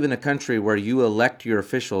can live in a country where you elect your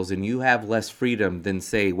officials and you have less freedom than,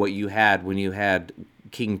 say, what you had when you had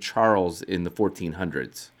King Charles in the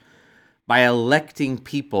 1400s. By electing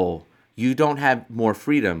people, you don't have more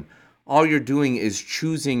freedom. All you're doing is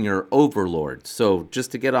choosing your overlord. So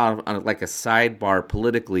just to get on like a sidebar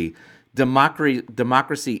politically,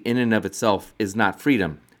 democracy in and of itself is not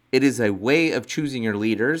freedom. It is a way of choosing your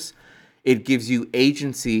leaders. It gives you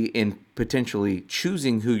agency in potentially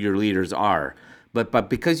choosing who your leaders are. But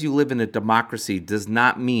because you live in a democracy does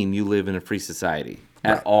not mean you live in a free society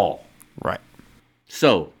at all. Right.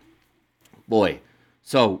 So, boy.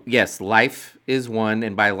 So, yes, life is one.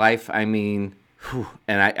 And by life, I mean,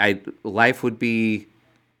 life would be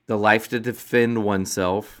the life to defend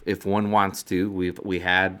oneself if one wants to. We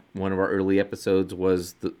had one of our early episodes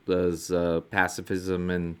was pacifism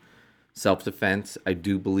and self-defense. I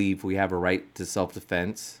do believe we have a right to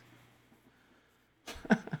self-defense.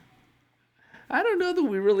 I don't know that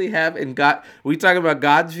we really have. And God, we talking about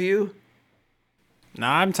God's view?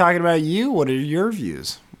 Now I'm talking about you. What are your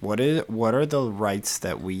views? What are the rights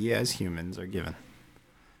that we as humans are given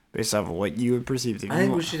based off of what you would perceive to be? I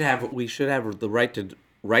think we should have the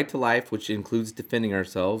right to life, which includes defending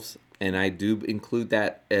ourselves, and I do include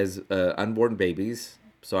that as unborn babies.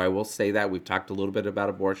 So I will say that we've talked a little bit about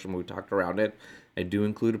abortion. We talked around it. I do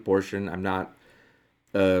include abortion. I'm not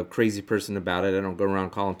a crazy person about it. I don't go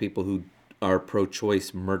around calling people who are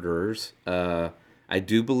pro-choice murderers. I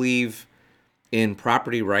do believe in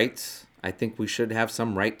property rights. I think we should have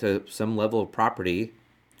some right to some level of property.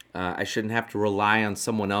 I shouldn't have to rely on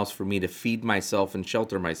someone else for me to feed myself and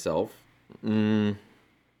shelter myself.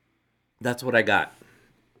 That's what I got.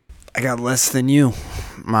 I got less than you.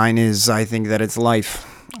 Mine is, I think that it's life.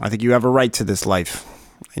 I think you have a right to this life.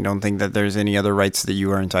 I don't think that there's any other rights that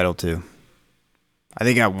you are entitled to. I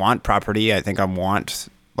think I want property. I think I want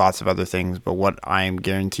lots of other things. But what I am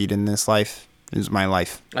guaranteed in this life is my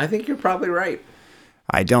life. I think you're probably right.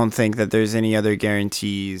 I don't think that there's any other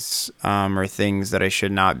guarantees or things that I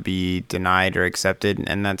should not be denied or accepted.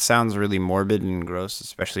 And that sounds really morbid and gross,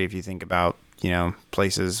 especially if you think about,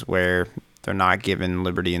 places where they're not given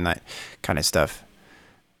liberty and that kind of stuff.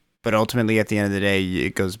 But ultimately, at the end of the day,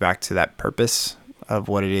 it goes back to that purpose of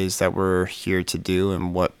what it is that we're here to do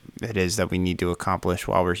and what it is that we need to accomplish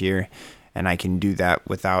while we're here. And I can do that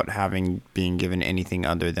without being given anything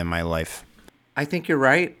other than my life. I think you're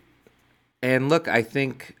right. And look, I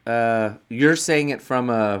think you're saying it from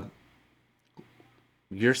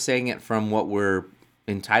what we're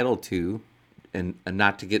entitled to, and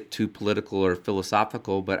not to get too political or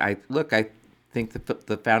philosophical. But I think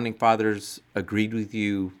the founding fathers agreed with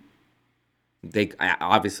you. They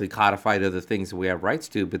obviously codified other things that we have rights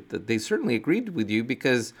to, but they certainly agreed with you,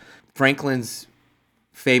 because Franklin's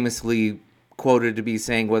famously quoted to be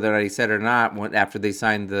saying, whether or not he said it or not, after they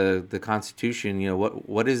signed the Constitution,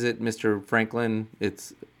 what is it, Mr. Franklin?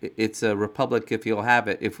 It's a republic if you'll have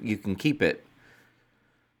it, if you can keep it.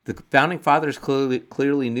 The founding fathers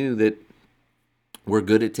clearly knew that we're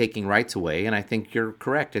good at taking rights away, and I think you're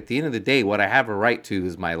correct. At the end of the day, what I have a right to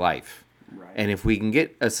is my life. Right. And if we can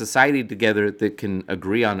get a society together that can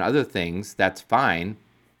agree on other things, that's fine.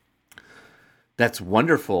 That's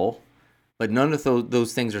wonderful. But none of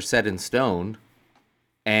those things are set in stone.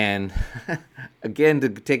 And again, to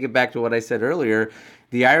take it back to what I said earlier,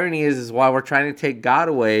 the irony is while we're trying to take God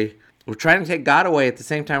away, at the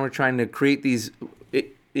same time we're trying to create these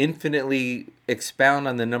infinitely expound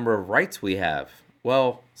on the number of rights we have.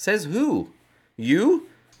 Well, says who? You?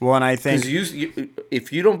 Well, and I think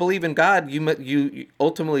if you don't believe in God, you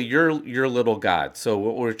ultimately you're little God. So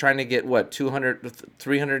we're trying to get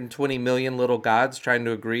 320 million little gods trying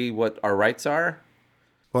to agree what our rights are.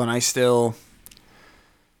 Well, and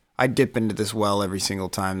I dip into this well every single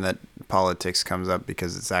time that politics comes up,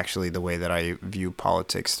 because it's actually the way that I view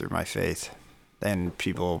politics through my faith. And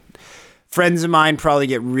friends of mine probably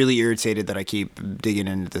get really irritated that I keep digging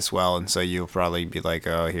into this well, and so you'll probably be like,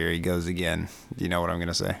 oh, here he goes again. You know what I'm going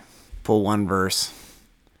to say? Pull one verse.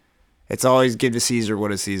 It's always give to Caesar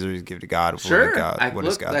what is Caesar's, give to God sure. What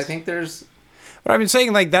is God's. I think there's... But I've been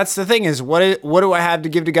saying, that's the thing is, what do I have to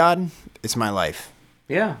give to God? It's my life.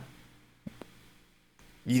 Yeah.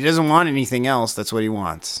 He doesn't want anything else. That's what he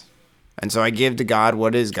wants. And so I give to God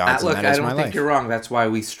what is God's, and that is my life. I don't think you're wrong. That's why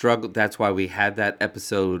we struggled. That's why we had that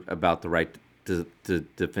episode about the right to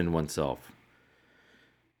defend oneself.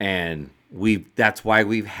 And that's why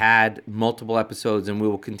we've had multiple episodes, and we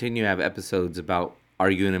will continue to have episodes about,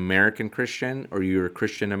 are you an American Christian or you're a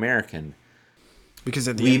Christian American? Because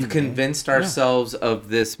we've convinced ourselves of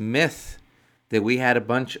this myth that we had a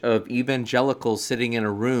bunch of evangelicals sitting in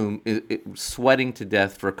a room sweating to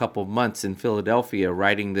death for a couple of months in Philadelphia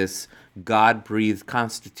writing this God-breathed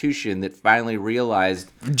constitution that finally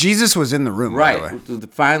realized... Jesus was in the room, right, by the way.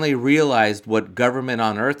 Finally realized what government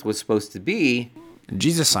on earth was supposed to be.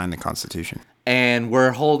 Jesus signed the Constitution. And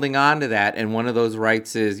we're holding on to that, and one of those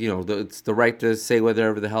rights is, it's the right to say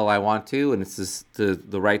whatever the hell I want to, and it's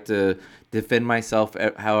the right to defend myself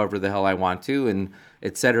however the hell I want to, and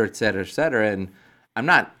et cetera, et cetera, et cetera. And I'm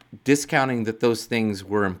not discounting that those things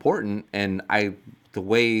were important, and I the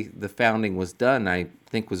way the founding was done, I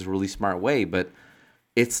think was a really smart way, but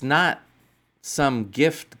it's not some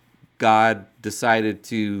gift God decided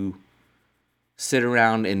to sit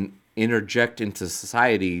around and interject into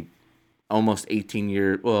society almost 18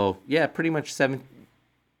 years, well, yeah, pretty much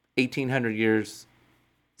 1800 years,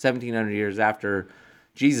 1700 years after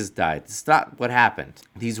Jesus died. It's not what happened.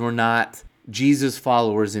 These were not Jesus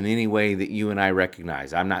followers in any way that you and I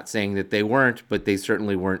recognize. I'm not saying that they weren't, but they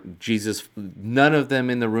certainly weren't Jesus. None of them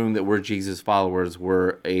in the room that were Jesus followers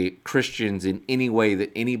were Christians in any way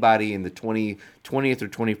that anybody in the 20th or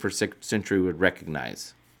 21st century would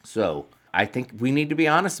recognize. So I think we need to be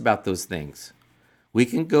honest about those things. We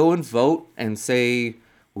can go and vote and say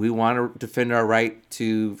we want to defend our right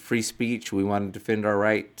to free speech. We want to defend our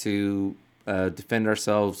right to defend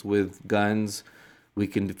ourselves with guns. We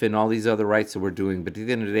can defend all these other rights that we're doing. But at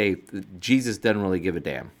the end of the day, Jesus doesn't really give a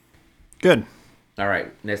damn. Good. All right,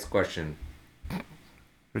 next question.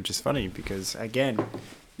 Which is funny because, again,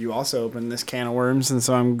 you also opened this can of worms, and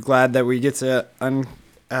so I'm glad that we get to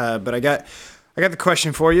but I got the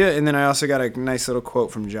question for you, and then I also got a nice little quote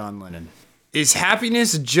from John Lennon. Is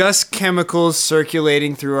happiness just chemicals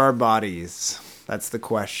circulating through our bodies? That's the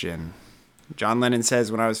question. John Lennon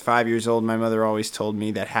says, when I was 5 years old, my mother always told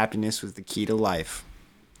me that happiness was the key to life.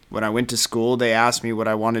 When I went to school, they asked me what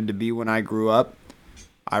I wanted to be when I grew up.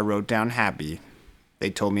 I wrote down happy. They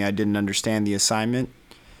told me I didn't understand the assignment,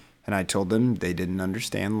 and I told them they didn't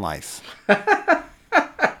understand life.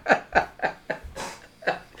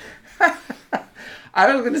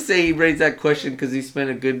 I was going to say he raised that question because he spent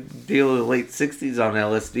a good deal of the late 60s on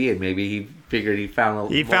LSD, and maybe he figured he found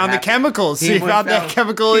the chemicals. He found that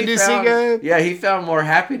chemical inducing. Yeah, he found more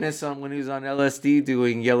happiness when he was on LSD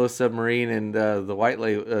doing Yellow Submarine and the White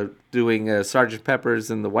Label, doing Sgt. Pepper's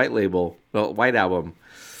and the White Label, White Album.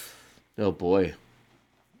 Oh boy.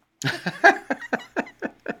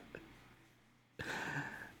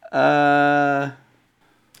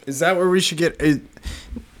 Is that where we should get?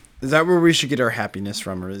 Is that where we should get our happiness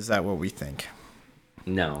from, or is that what we think?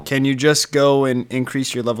 No. Can you just go and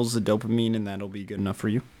increase your levels of dopamine, and that'll be good enough for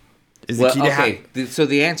you? Is the key to So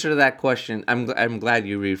the answer to that question, I'm glad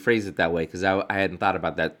you rephrased it that way because I hadn't thought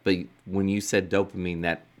about that. But when you said dopamine,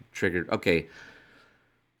 that triggered. Okay,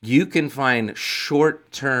 you can find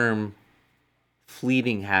short-term,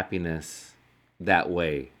 fleeting happiness that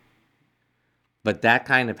way, but that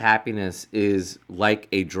kind of happiness is like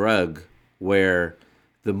a drug where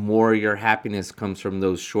the more your happiness comes from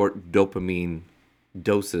those short dopamine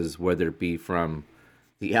doses, whether it be from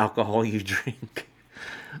the alcohol you drink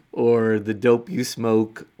or the dope you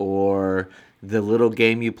smoke or the little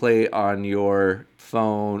game you play on your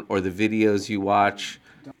phone or the videos you watch,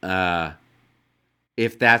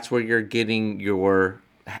 if that's where you're getting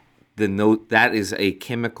that is a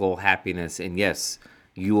chemical happiness. And yes,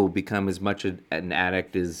 you will become as much an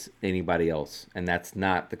addict as anybody else. And that's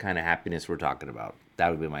not the kind of happiness we're talking about. That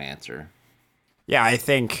would be my answer. Yeah, I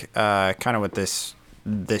think kind of what this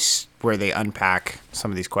where they unpack some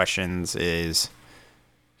of these questions is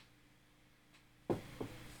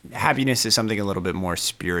happiness is something a little bit more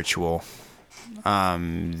spiritual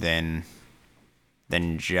than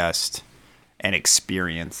just an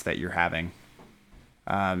experience that you're having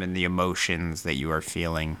and the emotions that you are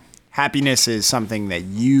feeling. Happiness is something that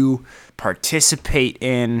you participate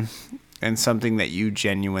in and something that you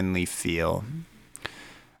genuinely feel.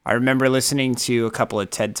 I remember listening to a couple of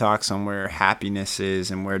TED Talks on where happiness is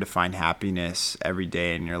and where to find happiness every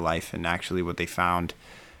day in your life, and actually what they found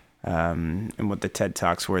and what the TED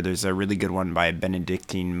Talks were. There's a really good one by a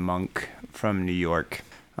Benedictine monk from New York.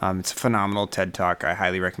 It's a phenomenal TED Talk. I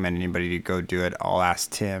highly recommend anybody to go do it. I'll ask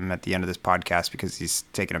Tim at the end of this podcast, because he's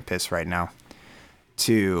taking a piss right now,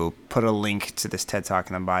 to put a link to this TED Talk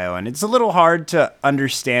in the bio. And it's a little hard to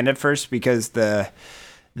understand at first because the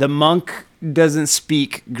monk doesn't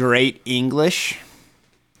speak great English,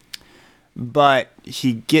 but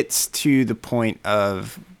he gets to the point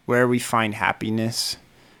of where we find happiness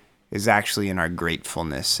is actually in our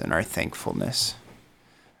gratefulness and our thankfulness.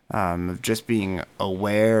 Of just being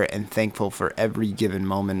aware and thankful for every given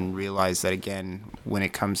moment, and realize that, again, when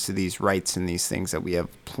it comes to these rights and these things, that we have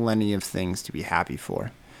plenty of things to be happy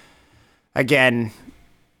for. Again,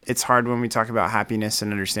 it's hard when we talk about happiness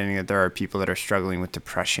and understanding that there are people that are struggling with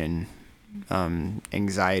depression,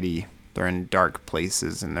 anxiety. They're in dark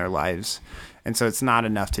places in their lives. And so it's not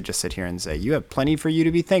enough to just sit here and say, you have plenty for you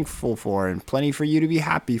to be thankful for and plenty for you to be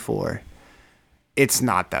happy for. It's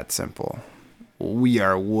not that simple. We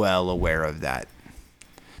are well aware of that.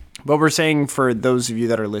 But we're saying, for those of you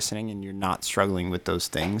that are listening and you're not struggling with those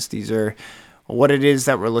things, these are what it is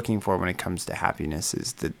that we're looking for when it comes to happiness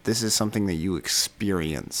is that this is something that you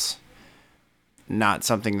experience, not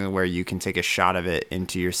something where you can take a shot of it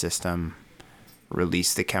into your system,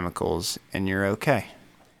 release the chemicals, and you're okay.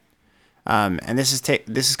 And this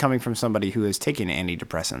is coming from somebody who has taken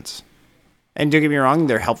antidepressants. And don't get me wrong,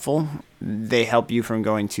 they're helpful. They help you from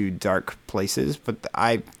going to dark places. But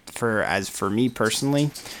for me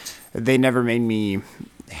personally, they never made me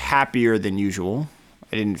happier than usual.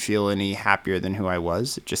 I didn't feel any happier than who I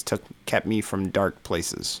was. It just kept me from dark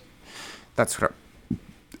places.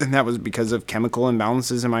 And that was because of chemical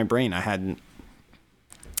imbalances in my brain. I had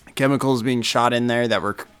chemicals being shot in there that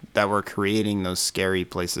were creating those scary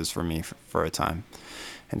places for me for a time.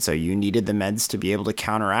 And so you needed the meds to be able to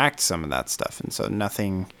counteract some of that stuff. And so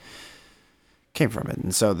nothing came from it.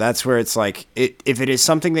 And so that's where it's like, if it is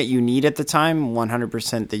something that you need at the time,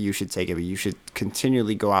 100% that you should take it. But you should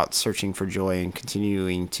continually go out searching for joy and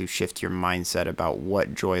continuing to shift your mindset about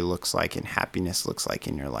what joy looks like and happiness looks like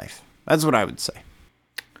in your life. That's what I would say.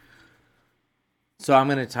 So I'm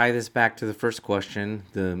going to tie this back to the first question,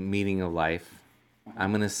 the meaning of life.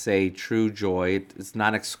 I'm going to say true joy. It's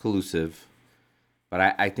not exclusive,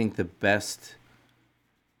 but I think the best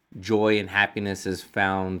joy and happiness is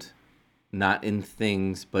found not in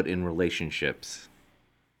things, but in relationships.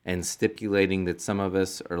 And stipulating that some of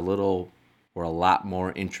us are a lot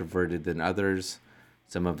more introverted than others.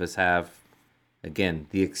 Some of us have, again,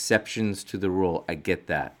 the exceptions to the rule. I get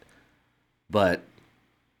that. But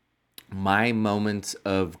my moments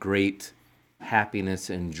of great happiness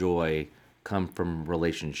and joy come from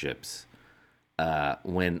relationships.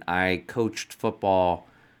 When I coached football,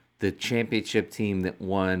 the championship team that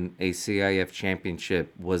won a CIF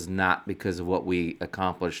championship was not because of what we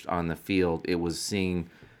accomplished on the field. It was seeing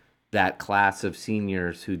that class of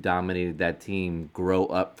seniors who dominated that team grow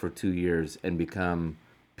up for 2 years and become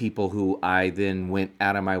people who I then went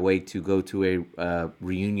out of my way to go to a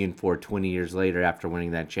reunion for 20 years later after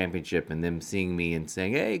winning that championship, and them seeing me and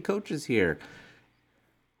saying, hey, coach is here.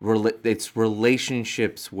 It's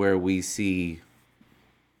relationships where we see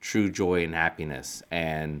true joy and happiness.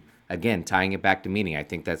 And again, tying it back to meaning, I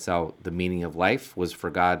think that's how the meaning of life was for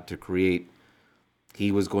God to create.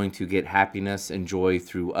 He was going to get happiness and joy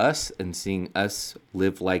through us and seeing us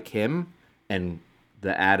live like him. And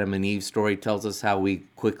the Adam and Eve story tells us how we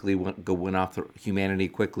humanity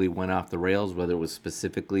quickly went off the rails, whether it was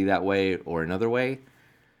specifically that way or another way.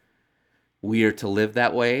 We are to live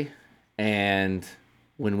that way. And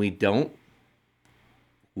when we don't,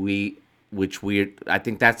 I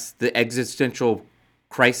think that's the existential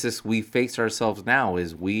crisis we face ourselves now,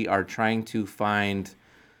 is we are trying to find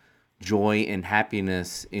joy and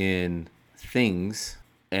happiness in things.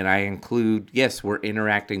 And I include, yes, we're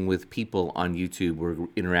interacting with people on YouTube. We're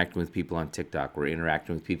interacting with people on TikTok. We're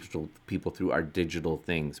interacting with people through our digital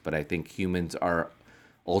things. But I think humans are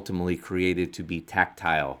ultimately created to be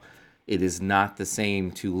tactile. It is not the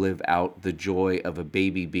same to live out the joy of a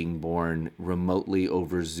baby being born remotely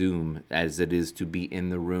over Zoom as it is to be in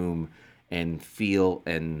the room and feel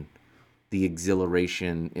and the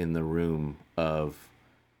exhilaration in the room of,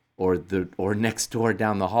 or next door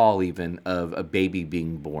down the hall even, of a baby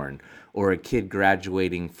being born, or a kid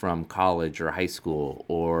graduating from college or high school,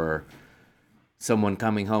 or someone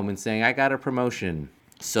coming home and saying, I got a promotion.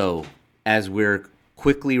 So as we're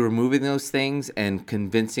quickly removing those things and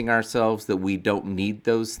convincing ourselves that we don't need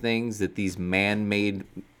those things, that these man-made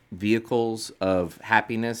vehicles of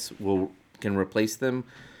happiness can replace them,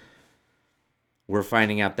 we're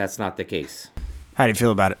finding out that's not the case. How do you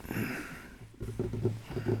feel about it?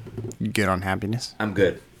 You good on happiness? I'm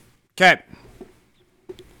good. Okay.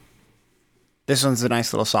 This one's a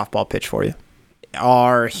nice little softball pitch for you.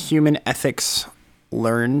 Are human ethics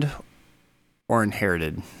learned or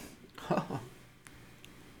inherited?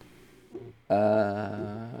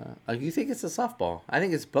 You think it's a softball? I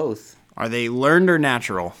think it's both. Are they learned or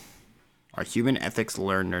natural? Are human ethics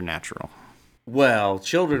learned or natural? Well,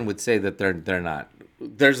 children would say that they're not.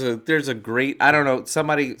 There's a great, I don't know,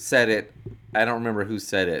 somebody said it, I don't remember who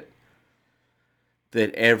said it,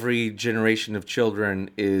 that every generation of children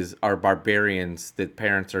are barbarians that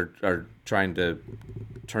parents are trying to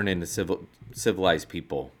turn into civilized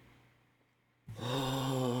people.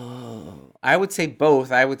 I would say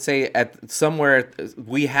both. I would say somewhere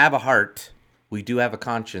we have a heart. We do have a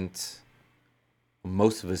conscience.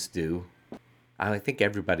 Most of us do. I think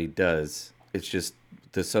everybody does. It's just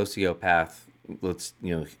the sociopath,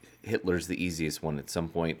 Hitler's the easiest one at some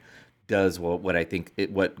point, does what I think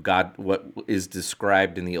what is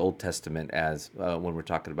described in the Old Testament as when we're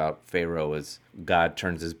talking about Pharaoh, as God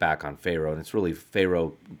turns his back on Pharaoh, and it's really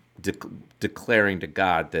Pharaoh declaring to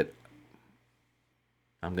God that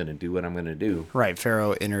I'm going to do what I'm going to do. Right.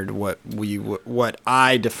 Pharaoh entered what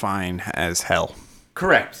I define as hell.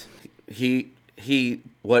 Correct. He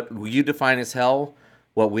what you define as hell,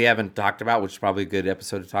 what we haven't talked about, which is probably a good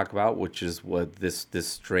episode to talk about, which is what this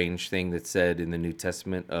strange thing that's said in the New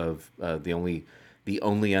Testament of the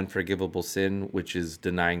only unforgivable sin, which is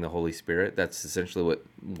denying the Holy Spirit. That's essentially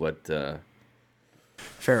what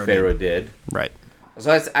Pharaoh did. Right.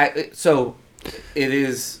 So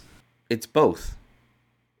it's both.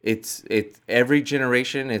 It's every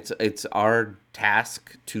generation. It's our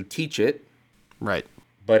task to teach it. Right.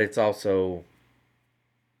 But it's also,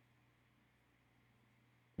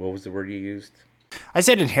 what was the word you used? I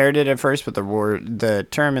said inherited at first, but the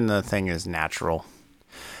term in the thing is natural.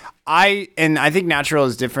 I think natural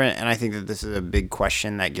is different, and I think that this is a big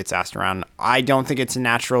question that gets asked around. I don't think it's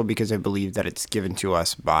natural because I believe that it's given to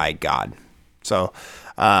us by God. So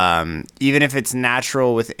even if it's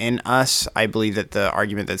natural within us, I believe that the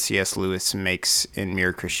argument that C.S. Lewis makes in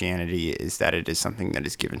Mere Christianity is that it is something that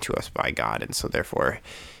is given to us by God, and so therefore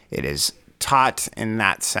it is taught in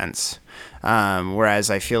that sense.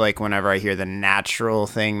 Whereas I feel like whenever I hear the natural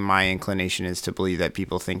thing, my inclination is to believe that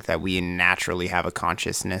people think that we naturally have a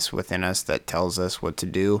consciousness within us that tells us what to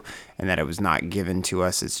do, and that it was not given to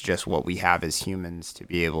us. It's just what we have as humans to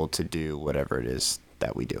be able to do whatever it is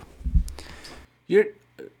that we do.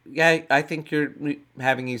 I think you're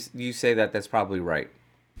having you say that. That's probably right.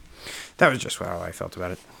 That was just how I felt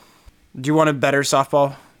about it. Do you want a better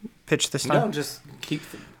softball pitch this time? No, just keep.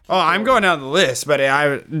 Oh, I'm going down the list, but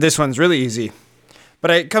this one's really easy.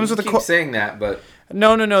 But it comes with a quote. Saying that, but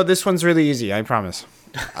No. This one's really easy. I promise.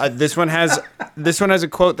 This one has a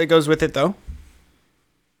quote that goes with it, though.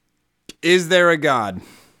 Is there a God?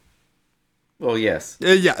 Well, yes.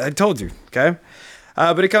 Yeah, I told you. Okay.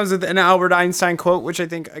 But it comes with an Albert Einstein quote, which I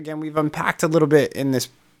think, again, we've unpacked a little bit in this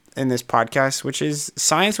podcast, which is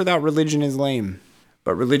science without religion is lame,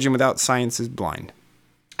 but religion without science is blind.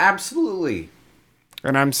 Absolutely.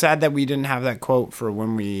 And I'm sad that we didn't have that quote for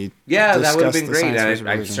when we that would have been the great. science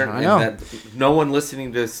I versus certainly religion. that no one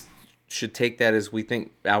listening to this should take that as we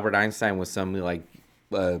think Albert Einstein was some like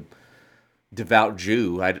devout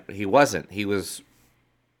Jew. He wasn't. He was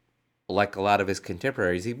like a lot of his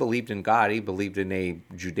contemporaries. He believed in God. He believed in a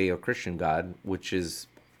Judeo-Christian God, which is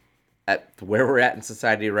at where we're at in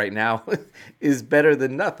society right now is better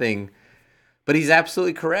than nothing. But he's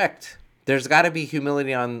absolutely correct. There's got to be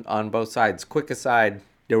humility on both sides. Quick aside,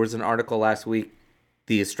 there was an article last week.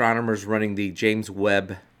 The astronomers running the James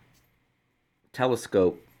Webb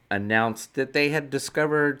telescope announced that they had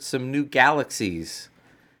discovered some new galaxies.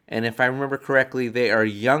 And if I remember correctly, they are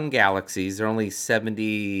young galaxies. They're only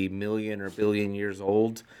 70 million or billion years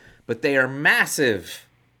old, but they are massive.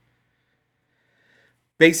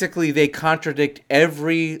 Basically, they contradict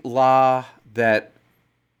every law that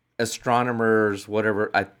astronomers,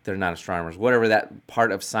 they're not astronomers, whatever that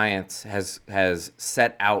part of science has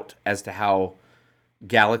set out as to how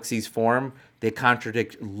galaxies form. They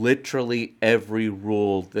contradict literally every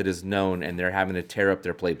rule that is known, and they're having to tear up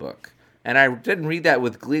their playbook. And I didn't read that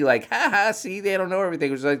with glee, like, haha, see, they don't know everything.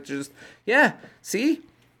 It was like, yeah, see?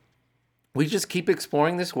 We just keep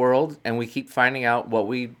exploring this world, and we keep finding out what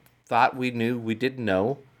we thought we knew we didn't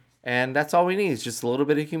know. And that's all we need is just a little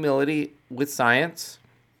bit of humility with science.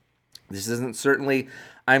 This isn't certainly,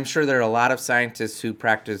 I'm sure there are a lot of scientists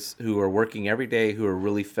who are working every day, who are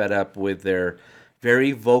really fed up with their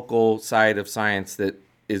very vocal side of science that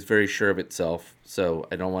is very sure of itself. So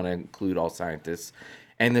I don't want to include all scientists.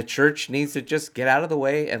 And the church needs to just get out of the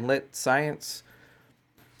way and let science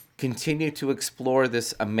continue to explore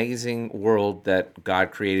this amazing world that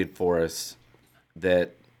God created for us,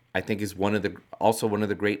 that I think is also one of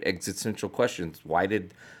the great existential questions. Why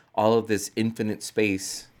did all of this infinite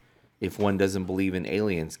space, if one doesn't believe in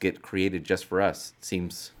aliens, get created just for us?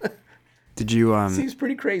 Seems seems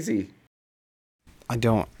pretty crazy.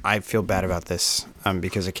 I feel bad about this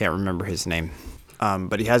because I can't remember his name.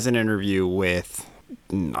 But he has an interview with,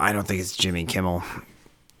 I don't think it's Jimmy Kimmel.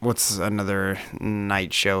 What's another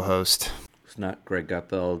night show host? It's not Greg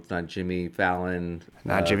Gutfeld. It's not Jimmy Fallon.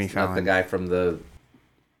 Not Jimmy Fallon. Not the guy from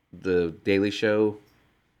the Daily Show.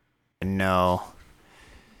 No.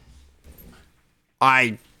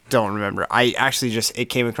 I don't remember. I actually it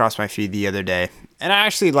came across my feed the other day. And I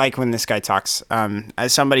actually like when this guy talks.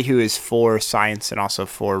 As somebody who is for science and also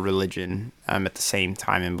for religion at the same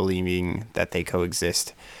time and believing that they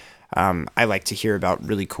coexist, I like to hear about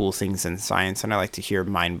really cool things in science, and I like to hear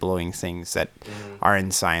mind-blowing things that are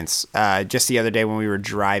in science. Just the other day when we were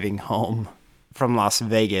driving home from Las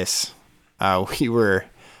Vegas, we were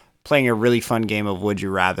playing a really fun game of Would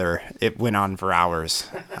You Rather. It went on for hours.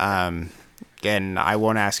 and I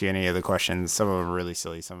won't ask you any of the questions. Some of them are really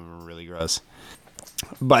silly. Some of them are really gross.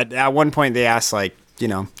 But at one point they asked, like,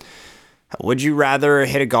 would you rather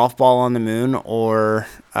hit a golf ball on the moon or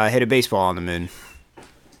hit a baseball on the moon?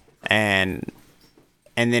 And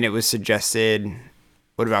then it was suggested,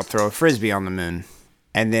 what about throw a frisbee on the moon?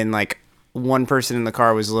 And then like one person in the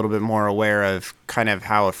car was a little bit more aware of kind of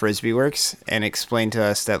how a frisbee works and explained to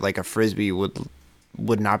us that like a frisbee would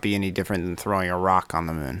not be any different than throwing a rock on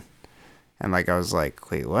the moon. And like I was like,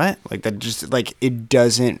 wait, what? Like that just like it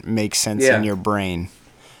doesn't make sense in your brain.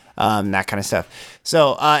 That kind of stuff.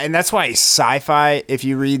 So, and that's why sci-fi, if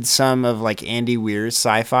you read some of like Andy Weir's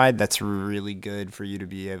sci-fi, that's really good for you to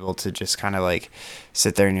be able to just kind of like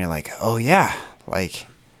sit there and you're like, oh yeah, like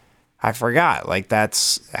I forgot. Like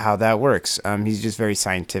that's how that works. He's just very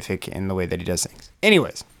scientific in the way that he does things.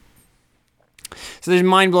 Anyways. So there's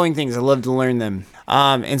mind-blowing things. I love to learn them.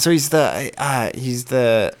 And so he's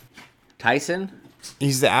the Tyson?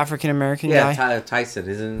 He's the African-American guy? Yeah, Tyson.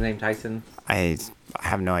 Isn't his name Tyson? I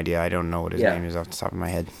have no idea. I don't know what his name is off the top of my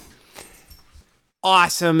head.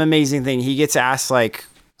 Awesome, amazing thing. He gets asked about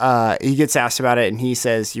it, and he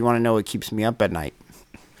says, "You want to know what keeps me up at night?"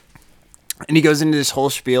 And he goes into this whole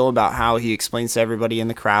spiel about how he explains to everybody in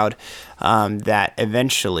the crowd that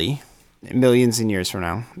eventually, millions of years from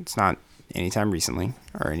now, it's not anytime recently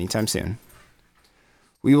or anytime soon,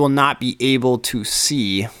 we will not be able to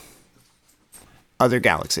see other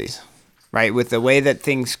galaxies. Right, with the way that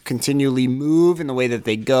things continually move and the way that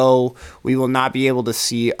they go, we will not be able to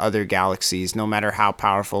see other galaxies, no matter how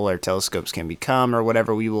powerful our telescopes can become or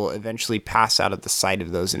whatever. We will eventually pass out of the sight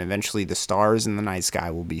of those, and eventually the stars in the night sky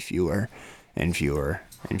will be fewer and fewer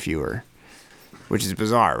and fewer, which is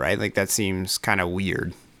bizarre, right? Like that seems kind of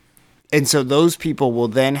weird. And so those people will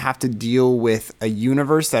then have to deal with a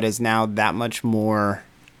universe that is now that much more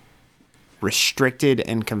restricted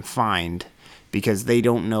and confined, because they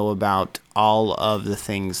don't know about all of the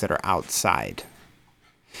things that are outside.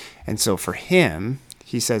 And so for him,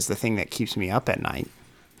 he says the thing that keeps me up at night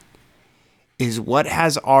is what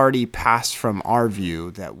has already passed from our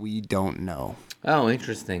view that we don't know. Oh,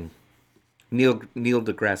 interesting. Neil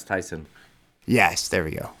deGrasse Tyson. Yes, there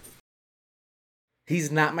we go.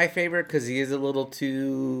 He's not my favorite because he is a little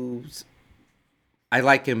too... I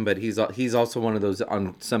like him, but he's also one of those,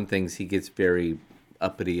 on some things he gets very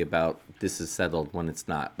uppity about this is settled when it's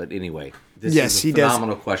not. But anyway, this is a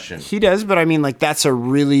phenomenal question. He does, but I mean, like, that's a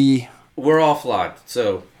really... We're all flawed,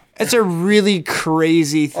 so... It's a really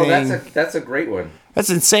crazy thing. Oh, that's a great one. That's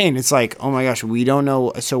insane. It's like, oh my gosh, we don't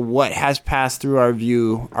know. So what has passed through our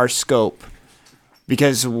view, our scope?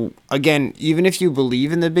 Because, again, even if you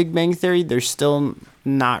believe in the Big Bang Theory, there's still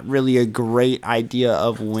not really a great idea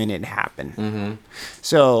of when it happened. Mm-hmm.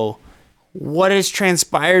 So... what has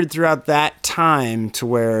transpired throughout that time to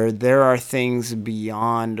where there are things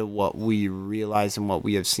beyond what we realize and what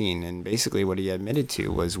we have seen? And basically what he admitted to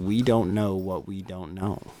was we don't know what we don't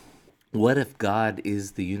know. What if God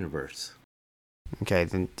is the universe? Okay,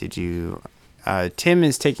 then did you... Tim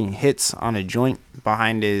is taking hits on a joint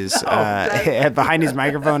behind his behind his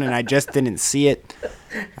microphone, and I just didn't see it.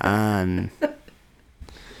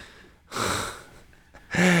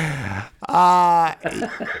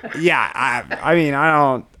 Yeah, I mean,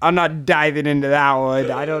 I'm not diving into that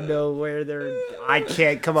one. I don't know where I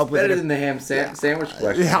can't come up with better than the ham sandwich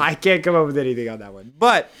question. Yeah, I can't come up with anything on that one.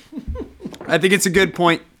 But I think it's a good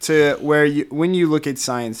point to where when you look at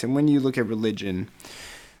science and when you look at religion,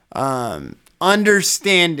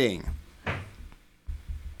 understanding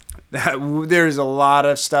that there's a lot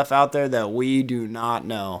of stuff out there that we do not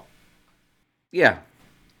know. Yeah.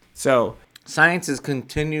 So science is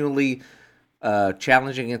continually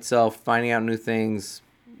challenging itself, finding out new things,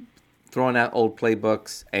 throwing out old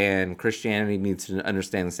playbooks, and Christianity needs to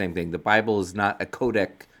understand the same thing. The Bible is not a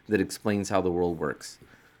codex that explains how the world works.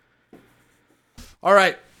 All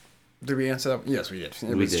right. Did we answer that? Yes, we did.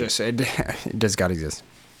 We did. Just said, does God exist?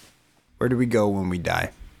 Where do we go when we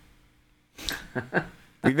die?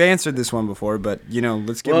 We've answered this one before, but,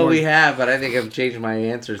 let's get more. Well, we have, but I think I've changed my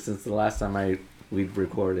answer since the last time we've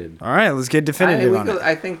recorded. All right, let's get definitive on it.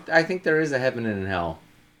 I think there is a heaven and a hell.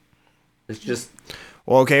 It's just...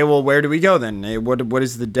 Well, okay, where do we go then? What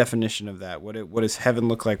is the definition of that? What does heaven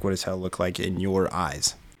look like? What does hell look like in your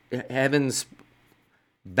eyes? Heaven's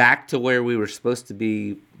back to where we were supposed to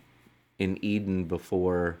be in Eden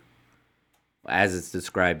before, as it's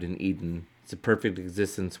described in Eden. It's a perfect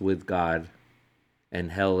existence with God,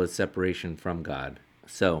 and hell is separation from God.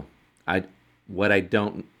 So, what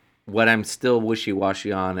I'm still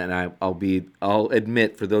wishy-washy on, and I'll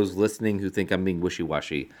admit for those listening who think I'm being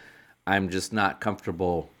wishy-washy, I'm just not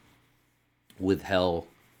comfortable with hell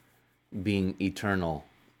being eternal,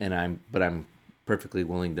 and I'm perfectly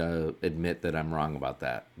willing to admit that I'm wrong about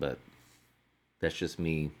that. But that's just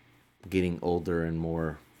me getting older and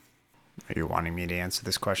more. Are you wanting me to answer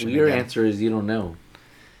this question? Well, your again? answer is you don't know.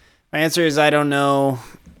 My answer is I don't know.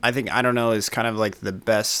 I think I don't know is kind of like the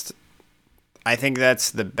best. I think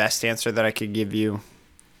that's the best answer that I could give you.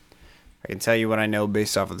 I can tell you what I know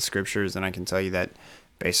based off of the scriptures, and I can tell you that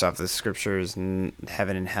based off the scriptures,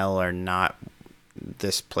 heaven and hell are not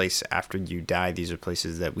this place after you die. These are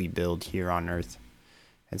places that we build here on earth.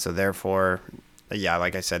 And so therefore, yeah,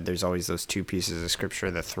 like I said, there's always those two pieces of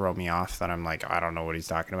scripture that throw me off, that I'm like, I don't know what he's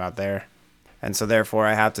talking about there. And so therefore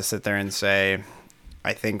I have to sit there and say,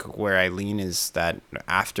 I think where I lean is that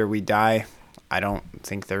after we die, I don't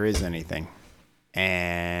think there is anything.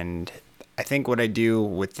 And I think what I do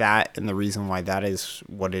with that, and the reason why that is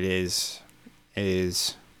what it is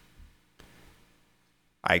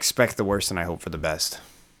I expect the worst and I hope for the best.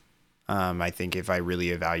 I think if I really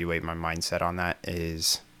evaluate my mindset on that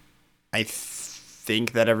is, I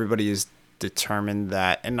think that everybody is determined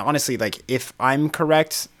that, and honestly, like if I'm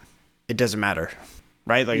correct, it doesn't matter,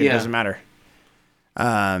 right? Like it doesn't matter.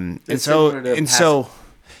 And so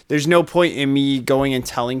there's no point in me going and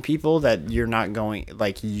telling people that you're not going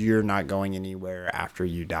anywhere after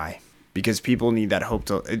you die, because people need that hope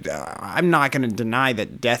to. I'm not going to deny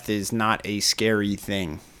that death is not a scary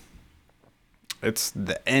thing. It's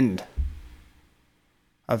the end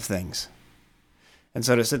of things. And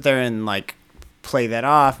so to sit there and like play that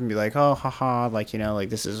off and be like, oh, haha, like, you know, like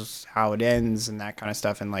this is how it ends and that kind of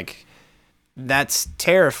stuff. And like, that's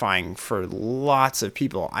terrifying for lots of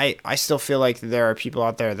people. I still feel like there are people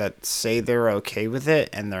out there that say they're okay with it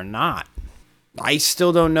and they're not. I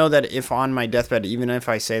still don't know that if on my deathbed, even if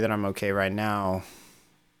I say that I'm okay right now,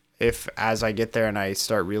 if as I get there and I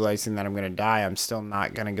start realizing that I'm going to die, I'm still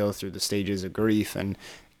not going to go through the stages of grief and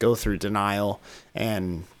go through denial.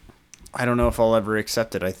 And I don't know if I'll ever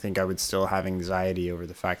accept it. I think I would still have anxiety over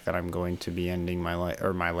the fact that I'm going to be ending my life,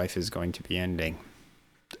 or my life is going to be ending.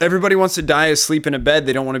 Everybody wants to die asleep in a bed.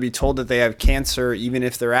 They don't want to be told that they have cancer, even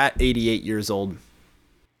if they're at 88 years old.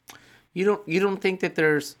 You don't think that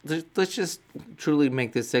there's let's just truly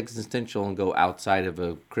make this existential and go outside of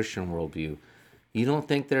a Christian worldview. You don't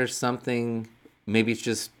think there's something, maybe it's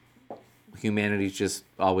just humanity's just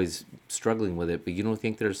always struggling with it, but you don't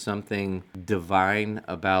think there's something divine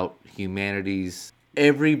about humanity's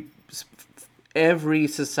every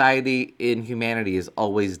society in humanity has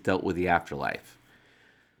always dealt with the afterlife.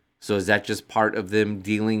 So is that just part of them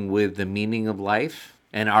dealing with the meaning of life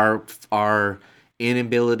and our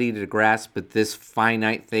inability to grasp that this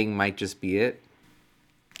finite thing might just be it?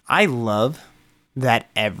 I love that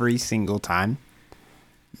every single time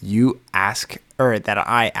you ask, or that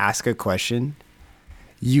I ask a question,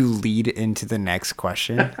 you lead into the next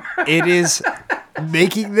question. It is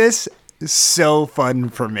making this so fun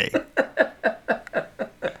for me.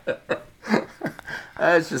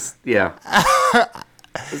 It's just, yeah.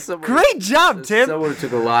 Great job, Tim. Someone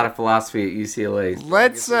took a lot of philosophy at UCLA. So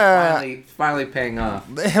Let's finally paying off.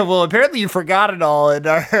 well, apparently you forgot it all and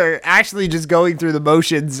are actually just going through the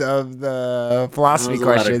motions of the philosophy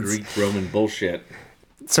questions. A lot of Greek Roman bullshit.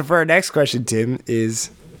 So for our next question, Tim, is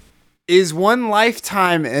one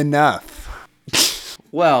lifetime enough?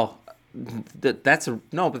 Well, that's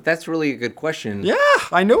really a good question. Yeah,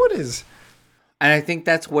 I know it is. And I think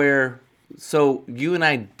that's where, so you and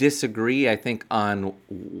I disagree, I think, on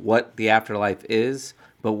what the afterlife is,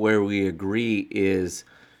 but where we agree is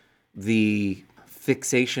the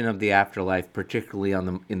fixation of the afterlife, particularly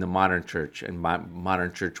in the modern church. And by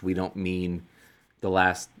modern church, we don't mean the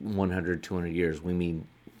last 100, 200 years. We mean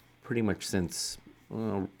pretty much since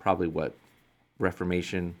probably what,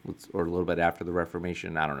 Reformation, or a little bit after the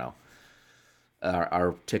Reformation. I don't know.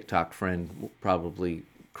 Our TikTok friend will probably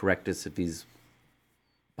correct us if he's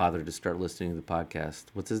bothered to start listening to the podcast.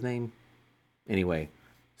 What's his name? Anyway,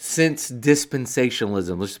 since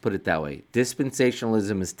dispensationalism, let's just put it that way,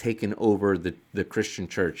 dispensationalism has taken over the Christian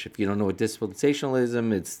church. If you don't know what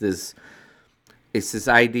dispensationalism, it's this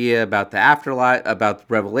idea about the afterlife, about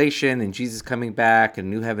Revelation and Jesus coming back and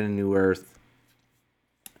new heaven and new earth.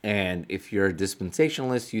 And if you're a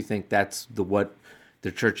dispensationalist, you think that's what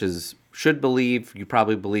the churches should believe. You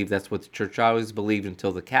probably believe that's what the church always believed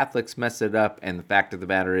until the Catholics mess it up. And the fact of the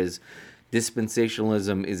matter is,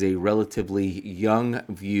 dispensationalism is a relatively young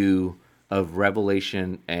view of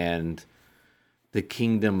Revelation and the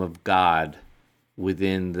kingdom of God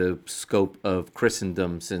within the scope of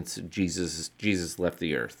Christendom since Jesus left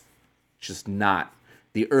the earth. It's just not.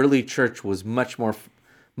 The early church was much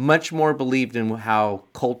more believed in how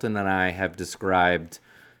Colton and I have described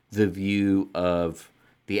the view of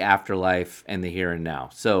the afterlife and the here and now.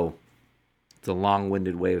 So it's a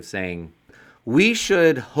long-winded way of saying we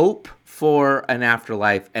should hope for an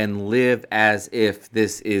afterlife and live as if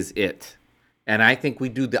this is it. And I think we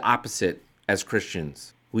do the opposite as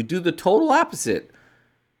Christians. We do the total opposite.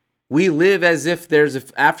 We live as if there's an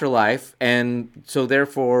afterlife, and so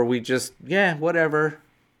therefore we just, whatever.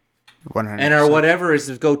 100%. And our whatever is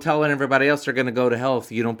to go telling everybody else they're going to go to hell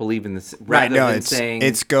if you don't believe in this. Right, Rather no, than saying,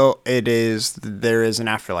 there is an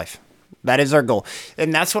afterlife. That is our goal.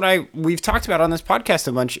 And that's what we've talked about on this podcast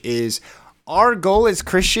a bunch is our goal as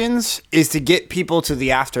Christians is to get people to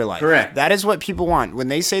the afterlife. Correct. That is what people want. When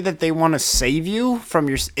they say that they want to save you from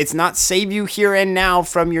it's not save you here and now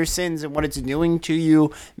from your sins and what it's doing to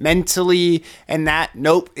you mentally and that.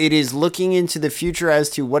 Nope. It is looking into the future as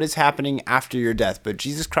to what is happening after your death. But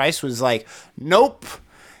Jesus Christ was like, nope.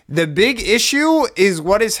 The big issue is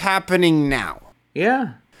what is happening now.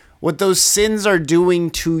 yeah. What those sins are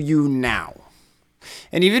doing to you now.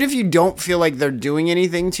 And even if you don't feel like they're doing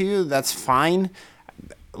anything to you, that's fine.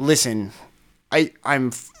 Listen,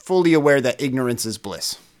 I'm fully aware that ignorance is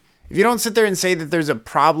bliss. If you don't sit there and say that there's a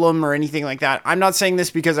problem or anything like that, I'm not saying this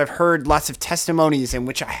because I've heard lots of testimonies, in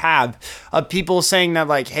which I have, of people saying that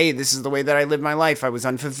like, hey, this is the way that I lived my life. I was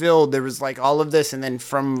unfulfilled. There was like all of this. And then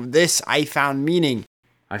from this, I found meaning.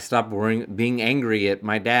 I stopped being angry at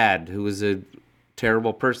my dad, who was a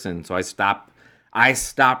terrible person. So I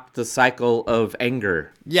stopped the cycle of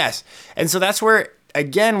anger. Yes. And so that's where,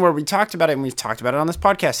 again, where we talked about it, and we've talked about it on this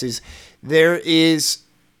podcast, is there is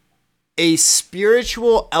a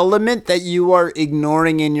spiritual element that you are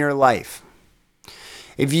ignoring in your life.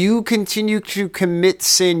 If you continue to commit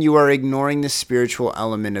sin, you are ignoring the spiritual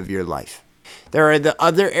element of your life. There are the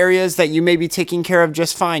other areas that you may be taking care of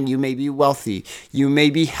just fine. You may be wealthy. You may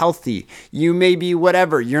be healthy. You may be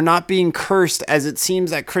whatever. You're not being cursed, as it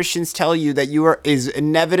seems that Christians tell you that is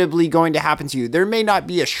inevitably going to happen to you. There may not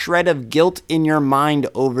be a shred of guilt in your mind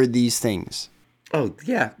over these things. Oh,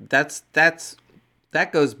 yeah.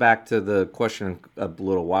 That goes back to the question a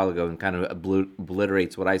little while ago and kind of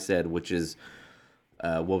obliterates what I said, which is,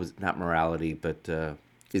 not morality, but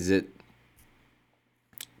is it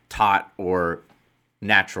taught or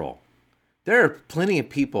natural? There are plenty of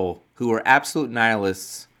people who are absolute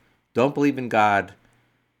nihilists, don't believe in God,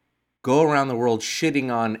 go around the world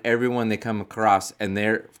shitting on everyone they come across, and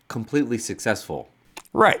they're completely successful.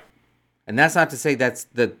 Right. And that's not to say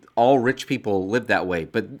that all rich people live that way,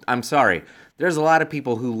 but I'm sorry. There's a lot of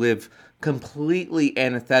people who live completely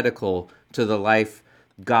antithetical to the life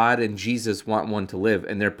God and Jesus want one to live,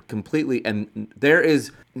 and they're completely, and there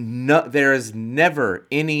is never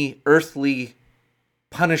any earthly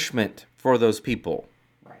punishment for those people.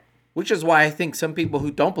 Right. Which is why I think some people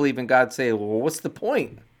who don't believe in God say, well, what's the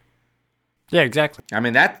point? Yeah, exactly. I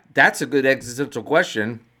mean, that's a good existential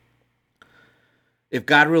question. If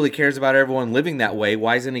God really cares about everyone living that way,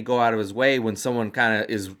 why doesn't he go out of his way when someone kind of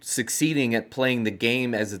is succeeding at playing the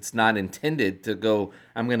game as it's not intended to go,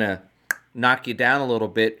 I'm going to knock you down a little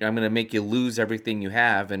bit, I'm going to make you lose everything you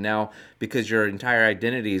have, and now because your entire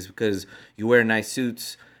identity is because you wear nice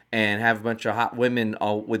suits and have a bunch of hot women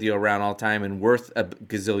all with you around all the time and worth a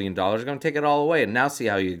gazillion dollars, you're going to take it all away and now see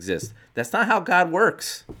how you exist. That's not how God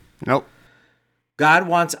works. Nope. God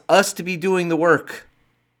wants us to be doing the work.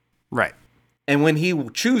 Right. And when he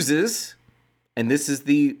chooses, and this is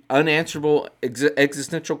the unanswerable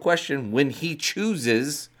existential question, when he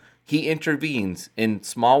chooses, he intervenes in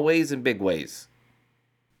small ways and big ways.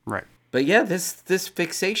 Right. But yeah, this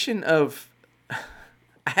fixation of...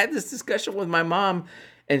 I had this discussion with my mom,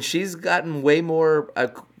 and she's gotten way more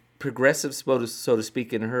progressive, so to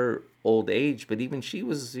speak, in her old age. But even she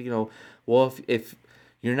was, well, if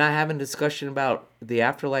you're not having a discussion about the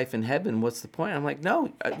afterlife and heaven, what's the point? I'm like,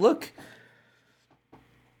 no, look...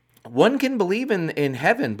 One can believe in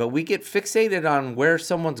heaven, but we get fixated on where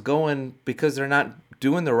someone's going because they're not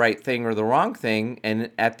doing the right thing or the wrong thing.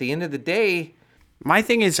 And at the end of the day... My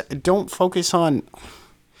thing is, don't focus on...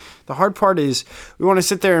 The hard part is we want to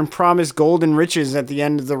sit there and promise gold and riches at the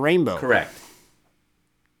end of the rainbow. Correct.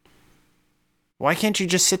 Why can't you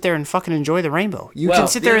just sit there and fucking enjoy the rainbow? You can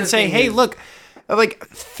sit there and say, hey, look, like,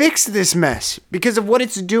 fix this mess because of what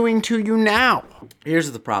it's doing to you now.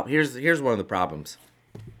 Here's the problem. Here's one of the problems.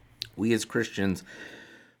 We as Christians,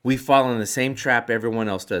 we fall in the same trap everyone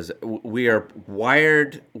else does. We are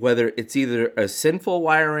wired, whether it's either a sinful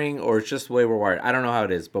wiring or it's just the way we're wired. I don't know how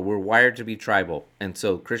it is, but we're wired to be tribal. And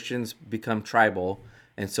so Christians become tribal.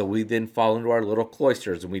 And so we then fall into our little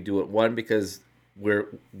cloisters. And we do it, one, because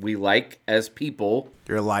we like as people.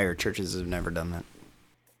 You're a liar. Churches have never done that.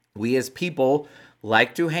 We as people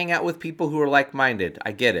like to hang out with people who are like-minded.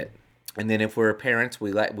 I get it. And then if we're parents,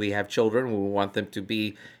 we have children, we want them to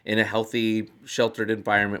be in a healthy, sheltered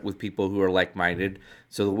environment with people who are like-minded,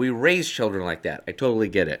 so that we raise children like that. I totally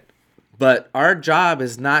get it. But our job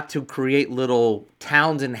is not to create little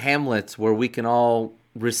towns and hamlets where we can all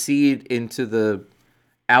recede into the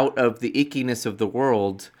out of the ickiness of the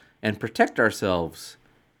world and protect ourselves.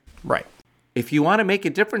 Right. If you want to make a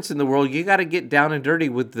difference in the world, you got to get down and dirty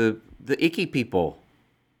with the icky people.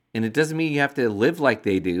 And it doesn't mean you have to live like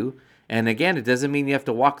they do. And again, it doesn't mean you have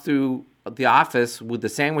to walk through the office with the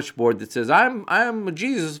sandwich board that says, I'm a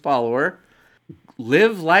Jesus follower.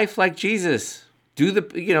 Live life like Jesus. Do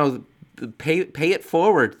the pay it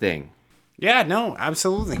forward thing. Yeah, no,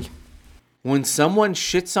 absolutely. When someone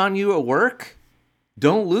shits on you at work,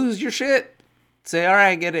 don't lose your shit. Say, all right,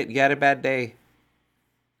 I get it. You had a bad day.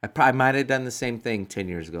 I might have done the same thing 10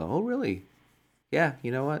 years ago. Oh, really? Yeah,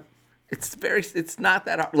 you know what? It's not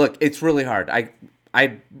that hard. Look, it's really hard. I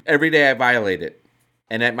every day I violate it.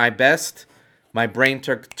 And at my best, my brain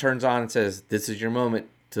turns on and says, this is your moment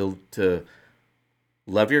to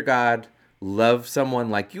love your God, love someone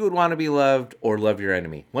like you would want to be loved, or love your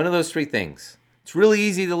enemy. One of those three things. It's really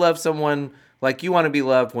easy to love someone like you want to be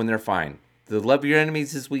loved when they're fine. To love your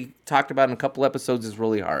enemies, as we talked about in a couple episodes, is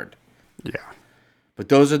really hard. Yeah. But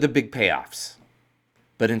those are the big payoffs.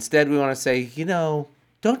 But instead we want to say,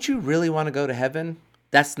 don't you really want to go to heaven?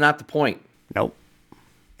 That's not the point. Nope.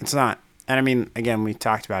 It's not. And I mean, again, we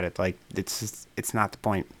talked about it. Like, it's not the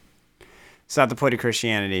point. It's not the point of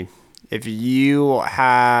Christianity. If you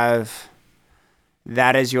have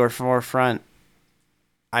that as your forefront,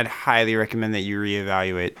 I'd highly recommend that you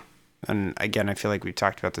reevaluate. And again, I feel like we've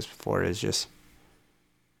talked about this before, is just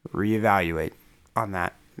reevaluate on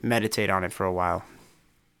that. Meditate on it for a while.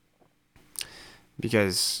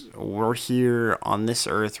 Because we're here on this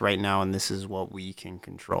earth right now, and this is what we can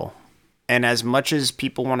control. And as much as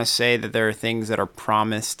people want to say that there are things that are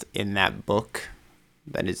promised in that book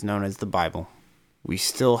that is known as the Bible, we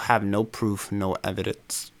still have no proof, no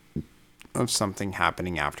evidence of something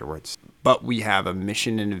happening afterwards. But we have a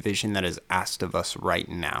mission and a vision that is asked of us right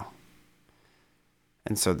now.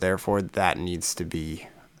 And so therefore that needs to be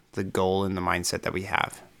the goal and the mindset that we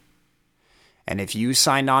have. And if you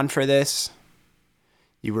signed on for this,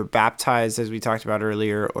 you were baptized, as we talked about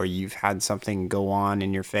earlier, or you've had something go on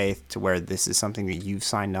in your faith to where this is something that you've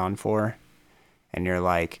signed on for, and you're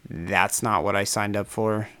like, that's not what I signed up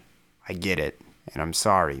for, I get it. And I'm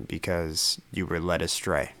sorry, because you were led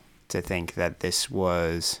astray to think that this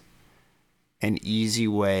was an easy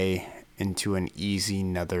way into an easy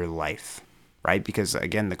another life, right? Because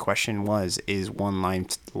again, the question was, is one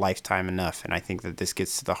lifetime enough? And I think that this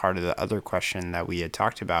gets to the heart of the other question that we had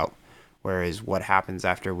talked about, whereas what happens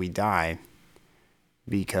after we die?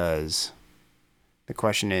 Because the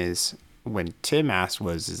question is, when Tim asked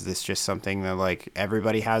is this just something that like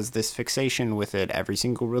everybody has this fixation with it? Every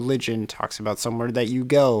single religion talks about somewhere that you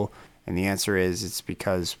go. And the answer is, it's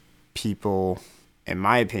because people, in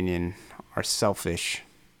my opinion, are selfish.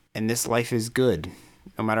 And this life is good.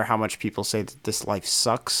 No matter how much people say that this life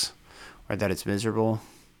sucks or that it's miserable,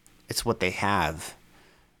 it's what they have.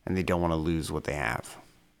 And they don't want to lose what they have.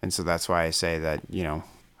 And so that's why I say that,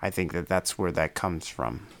 I think that that's where that comes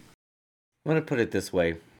from. I'm going to put it this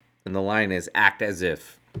way. And the line is act as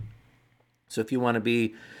if. So if you want to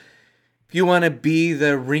be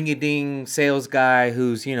the ring-a-ding sales guy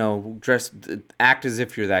who's, dressed, act as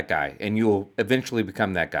if you're that guy, and you will eventually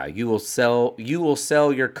become that guy. You will sell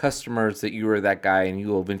your customers that you are that guy, and you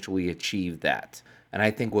will eventually achieve that. And I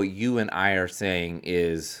think what you and I are saying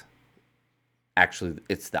is actually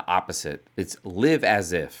it's the opposite. It's live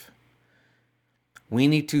as if. We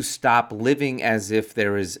need to stop living as if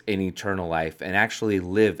there is an eternal life and actually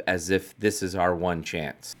live as if this is our one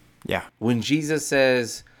chance. Yeah. When Jesus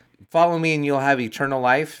says, follow me and you'll have eternal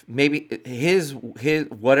life, maybe his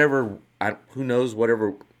whatever, who knows,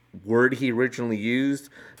 whatever word he originally used,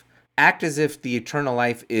 act as if the eternal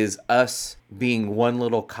life is us being one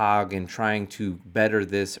little cog and trying to better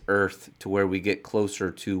this earth to where we get closer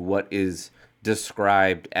to what is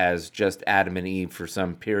described as just Adam and Eve for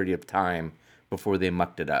some period of time before they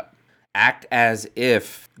mucked it up. Act as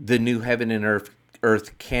if the new heaven and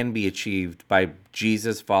earth can be achieved by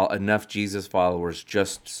enough Jesus followers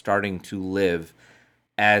just starting to live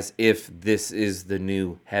as if this is the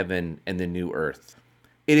new heaven and the new earth.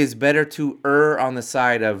 It is better to err on the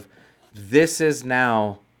side of this is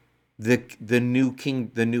now the new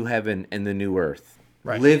king, the new heaven and the new earth.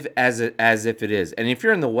 Right. Live as if it is. And if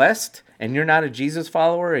you're in the West and you're not a Jesus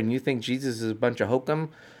follower and you think Jesus is a bunch of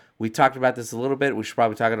hokum, we talked about this a little bit. We should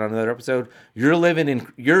probably talk about it on another episode. You're living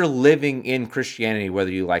in Christianity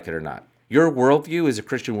whether you like it or not. Your worldview is a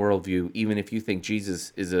Christian worldview, even if you think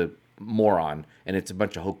Jesus is a moron and it's a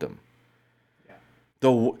bunch of hokum.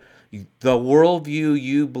 The worldview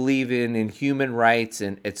you believe in human rights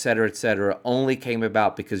and et cetera, only came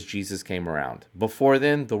about because Jesus came around. Before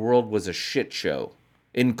then, the world was a shit show,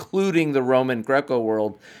 including the Roman Greco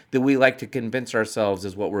world that we like to convince ourselves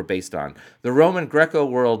is what we're based on. The Roman Greco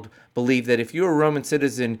world believed that if you were a Roman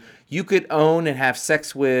citizen, you could own and have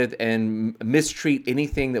sex with and mistreat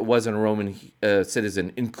anything that wasn't a Roman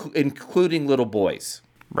citizen, including little boys.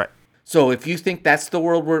 Right. So if you think that's the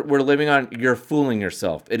world we're living on, you're fooling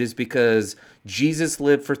yourself. It is because Jesus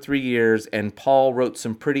lived for 3 years and Paul wrote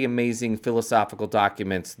some pretty amazing philosophical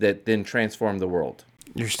documents that then transformed the world.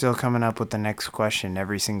 You're still coming up with the next question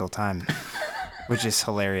every single time, which is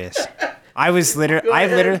hilarious. I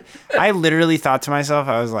literally thought to myself,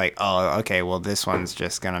 I was like, oh, okay, well, this one's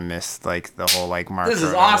just gonna miss like the whole like marker. This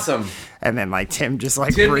is awesome. And then like Tim just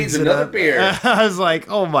like Tim brings needs it another up. beer. I was like,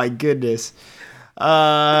 oh my goodness,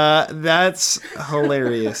 that's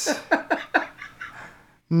hilarious.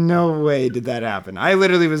 No way did that happen. I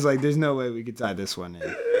literally was like, there's no way we could tie this one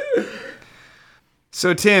in.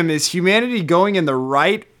 So, Tim, is humanity going in the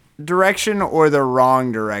right direction or the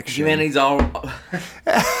wrong direction? Humanity's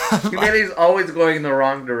always going in the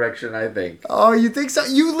wrong direction, I think. Oh, you think so?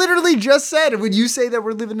 You literally just said, when you say that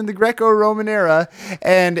we're living in the Greco-Roman era,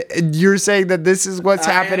 and you're saying that this is what's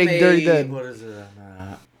happening during the... What is it?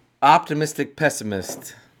 Optimistic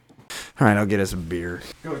pessimist. All right, I'll get us a beer.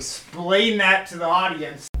 Go explain that to the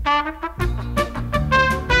audience.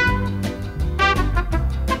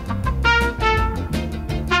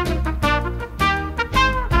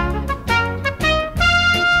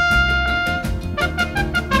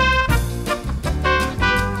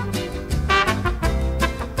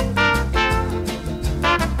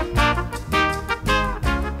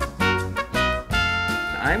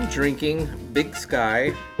 I'm drinking Big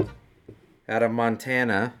Sky out of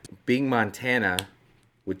Montana. Being Montana,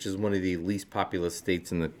 which is one of the least populous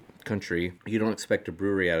states in the country, you don't expect a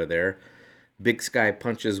brewery out of there. Big Sky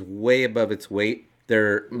punches way above its weight.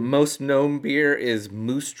 Their most known beer is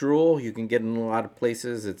Moose Drool. You can get it in a lot of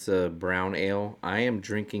places. It's a brown ale. I am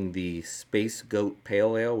drinking the Space Goat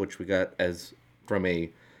Pale Ale, which we got as from a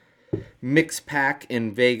mix pack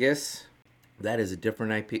in Vegas. That is a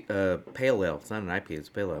different pale ale. It's not an IPA, it's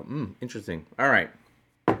a pale ale. Interesting. All right.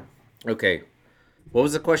 Okay. What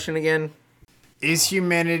was the question again? Is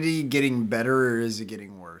humanity getting better or is it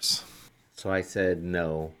getting worse? So I said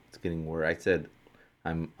no, it's getting worse. I said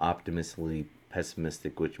I'm optimistically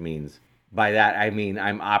pessimistic, which means by that I mean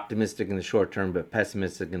I'm optimistic in the short term but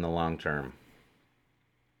pessimistic in the long term.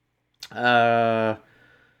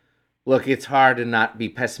 Look, it's hard to not be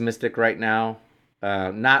pessimistic right now.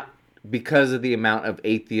 Not because of the amount of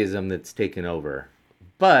atheism that's taken over.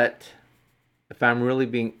 But if I'm really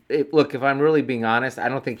being honest, I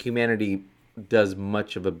don't think humanity does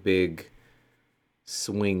much of a big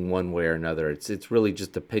swing one way or another. It's really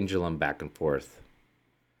just a pendulum back and forth.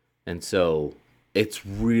 And so it's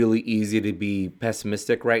really easy to be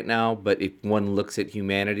pessimistic right now, but if one looks at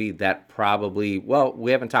humanity, that probably, well,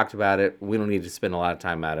 we haven't talked about it. We don't need to spend a lot of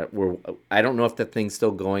time at it. I don't know if that thing's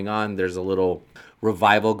still going on. There's a little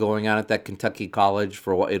revival going on at that Kentucky college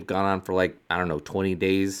for what it gone on for 20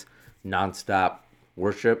 days, nonstop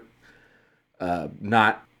worship.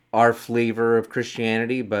 Not our flavor of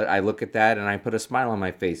Christianity, but I look at that and I put a smile on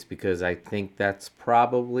my face because I think that's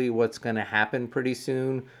probably what's going to happen pretty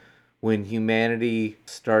soon when humanity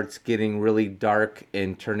starts getting really dark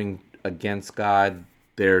and turning against God.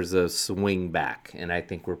 There's a swing back, and I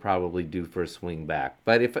think we're probably due for a swing back.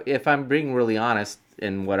 But if I'm being really honest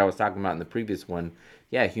in what I was talking about in the previous one,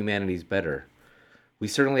 yeah, humanity's better. We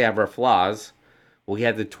certainly have our flaws. We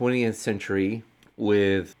had the 20th century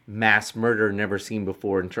with mass murder never seen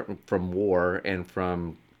before from war and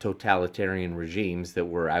from totalitarian regimes that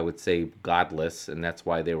were, I would say, godless, and that's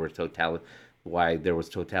why there was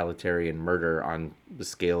totalitarian murder on the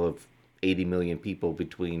scale of 80 million people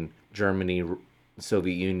between Germany,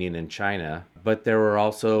 Soviet Union, and China. But there were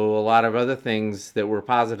also a lot of other things that were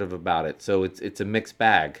positive about it. So it's a mixed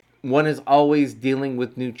bag. One is always dealing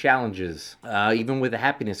with new challenges. Even with the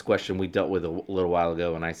happiness question we dealt with a little while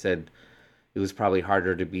ago, and I said it was probably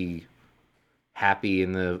harder to be happy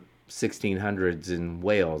in the 1600s in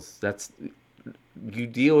Wales. You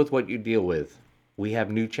deal with what you deal with. We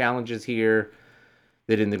have new challenges here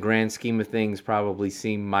that in the grand scheme of things probably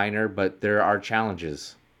seem minor, but there are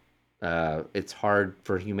challenges. It's hard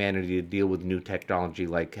for humanity to deal with new technology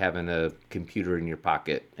like having a computer in your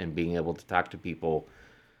pocket and being able to talk to people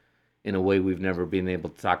in a way we've never been able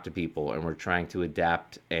to talk to people, and we're trying to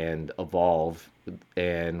adapt and evolve,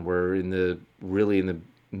 and we're really in the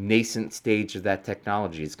nascent stage of that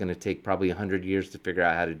technology. It's going to take probably 100 years to figure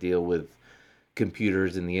out how to deal with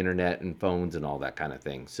computers and the internet and phones and all that kind of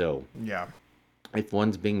thing. So Yeah. if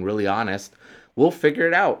one's being really honest, we'll figure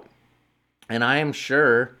it out. And I am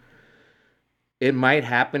sure it might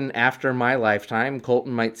happen after my lifetime.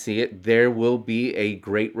 Colton might see it. There will be a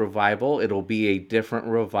great revival. It'll be a different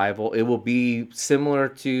revival. It will be similar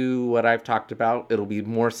to what I've talked about. It'll be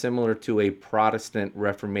more similar to a Protestant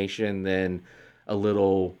Reformation than a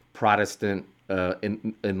little Protestant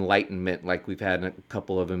enlightenment like we've had a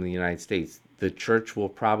couple of them in the United States. The church will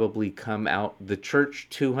probably come out. The church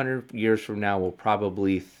 200 years from now will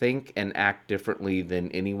probably think and act differently than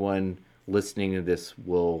anyone listening to this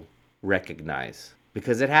will recognize,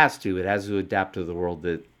 because it has to adapt to the world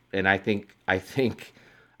that. And I think I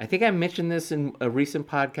mentioned this in a recent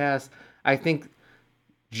podcast. I think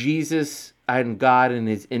Jesus and God in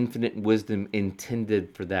his infinite wisdom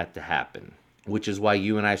intended for that to happen, which is why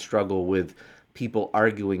you and I struggle with people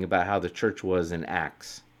arguing about how the church was in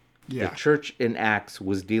Acts. Yeah. The church in Acts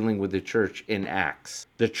was dealing with the church in Acts.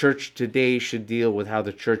 The church today should deal with how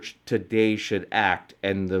the church today should act.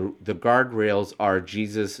 And the guardrails are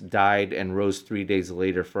Jesus died and rose 3 days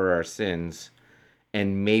later for our sins,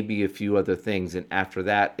 and maybe a few other things. And after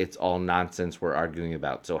that, it's all nonsense we're arguing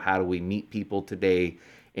about. So how do we meet people today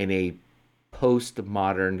in a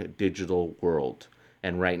postmodern digital world?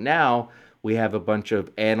 And right now, we have a bunch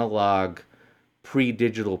of analog,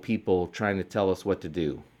 pre-digital people trying to tell us what to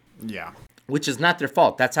do. Yeah. Which is not their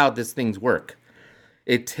fault. That's how these things work.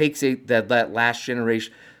 It takes that last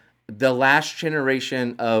generation, the last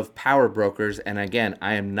generation of power brokers. And again,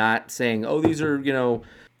 I am not saying, oh, these are,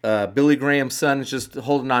 Billy Graham's son is just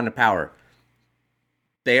holding on to power.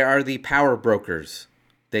 They are the power brokers.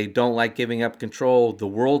 They don't like giving up control. The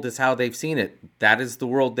world is how they've seen it. That is the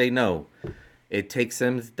world they know. It takes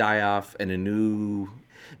them to die off and a new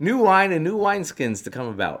wine and new wineskins to come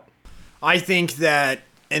about. I think that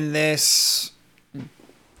in this,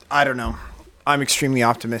 I don't know, I'm extremely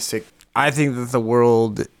optimistic. I think that the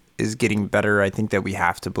world is getting better. I think that we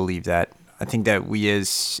have to believe that. I think that we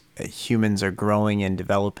as humans are growing and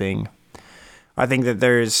developing. I think that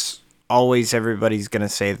there's always everybody's going to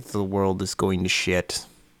say that the world is going to shit.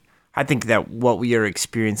 I think that what we are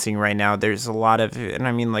experiencing right now, there's a lot of, and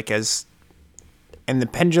I mean, and the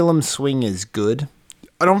pendulum swing is good.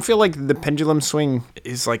 I don't feel like the pendulum swing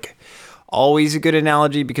is always a good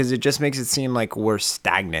analogy, because it just makes it seem like we're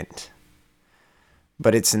stagnant,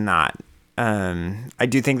 but it's not. I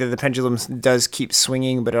do think that the pendulum does keep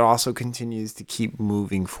swinging, but it also continues to keep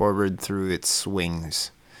moving forward through its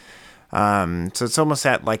swings. So it's almost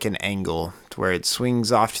at like an angle to where it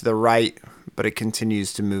swings off to the right, but it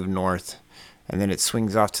continues to move north, and then it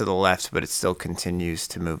swings off to the left, but it still continues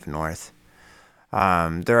to move north.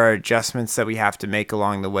 There are adjustments that we have to make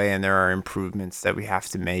along the way, and there are improvements that we have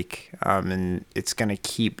to make, and it's going to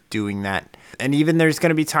keep doing that. And even there's going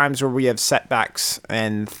to be times where we have setbacks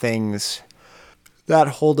and things that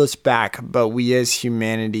hold us back, but we as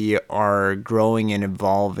humanity are growing and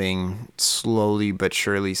evolving slowly but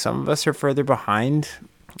surely. Some of us are further behind,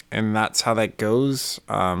 and that's how that goes.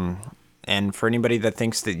 And for anybody that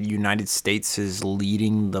thinks that the United States is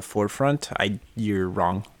leading the forefront, you're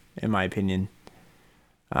wrong, in my opinion.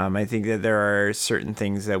 I think that there are certain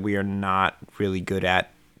things that we are not really good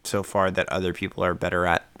at so far that other people are better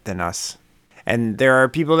at than us. And there are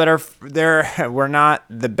people that are there. We're not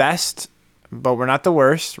the best, but we're not the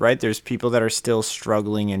worst, right? There's people that are still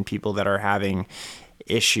struggling and people that are having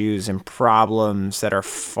issues and problems that are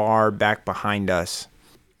far back behind us.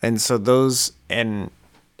 And so those, and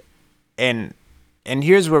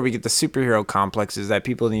here's where we get the superhero complex, is that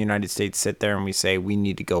people in the United States sit there and we say, we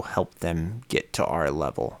need to go help them get to our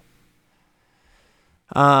level.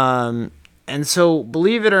 And so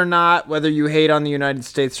believe it or not, whether you hate on the United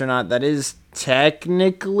States or not, that is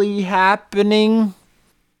technically happening.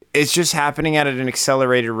 It's just happening at an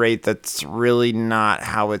accelerated rate that's really not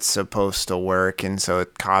how it's supposed to work. And so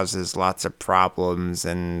it causes lots of problems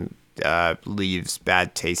and leaves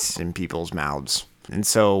bad tastes in people's mouths. And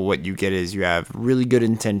so what you get is you have really good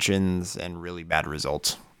intentions and really bad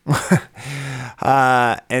results.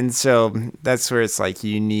 And so that's where it's like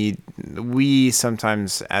we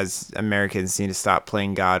sometimes as Americans need to stop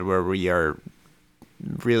playing God, where we are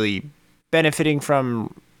really benefiting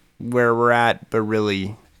from where we're at, but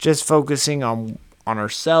really just focusing on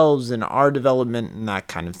ourselves and our development and that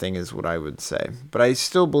kind of thing is what I would say. But I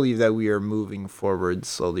still believe that we are moving forward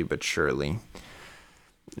slowly but surely.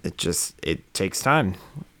 It takes time.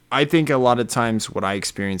 I think a lot of times what I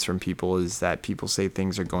experience from people is that people say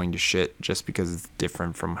things are going to shit just because it's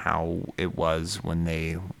different from how it was when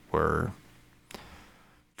they were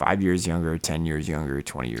 5 years younger, 10 years younger,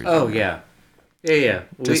 20 years Oh younger. yeah, yeah.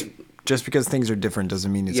 Just because things are different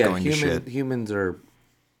doesn't mean it's going to shit. Humans are.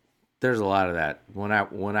 There's a lot of that. When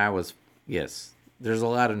I was yes, there's a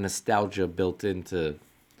lot of nostalgia built into.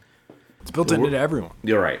 It's built into everyone.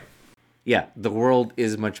 You're right. Yeah, the world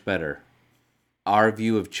is much better. Our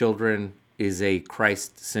view of children is a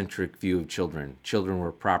Christ-centric view of children. Children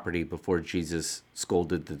were property before Jesus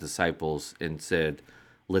scolded the disciples and said,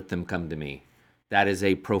 "Let them come to me." That is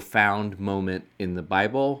a profound moment in the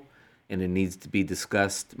Bible, and it needs to be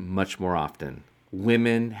discussed much more often.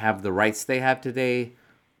 Women have the rights they have today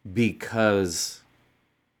because,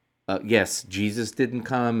 yes, Jesus didn't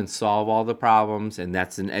come and solve all the problems, and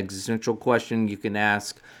that's an existential question you can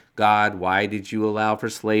ask God. Why did you allow for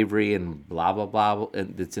slavery and blah blah blah?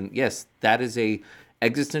 And yes, that is a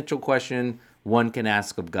existential question one can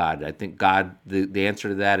ask of God. I think God, the answer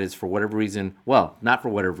to that is for whatever reason. Well, not for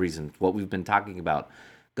whatever reason. What we've been talking about.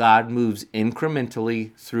 God moves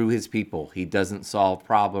incrementally through his people. He doesn't solve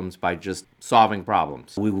problems by just solving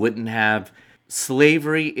problems. We wouldn't have.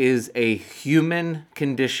 Slavery is a human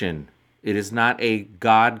condition. It is not a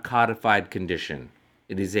God codified condition.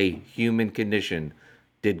 It is a human condition.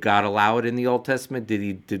 Did God allow it in the Old Testament? Did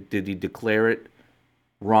he declare it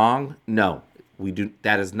wrong? No. We do.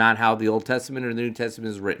 That is not how the Old Testament or the New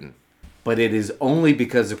Testament is written. But it is only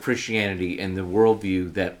because of Christianity and the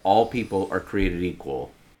worldview that all people are created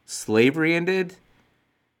equal. Slavery ended,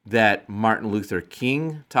 that Martin Luther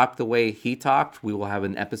King talked the way he talked. We will have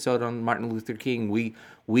an episode on Martin Luther King.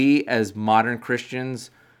 We as modern Christians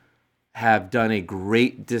have done a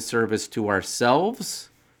great disservice to ourselves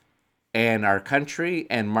and our country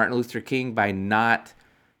and Martin Luther King by not.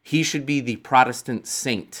 He should be the Protestant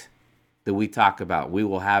saint that we talk about. We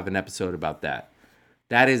will have an episode about that.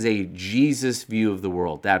 That is a Jesus view of the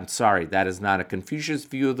world. I'm sorry, that is not a Confucius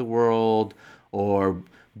view of the world or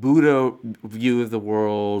Buddha view of the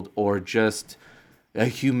world or just a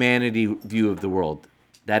humanity view of the world.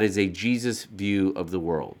 That is a Jesus view of the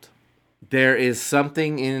world. There is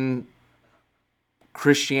something in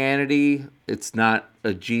Christianity. It's not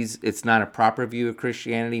a proper view of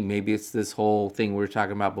Christianity. Maybe it's this whole thing we were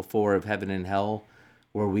talking about before of heaven and hell,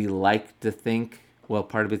 where we like to think, well,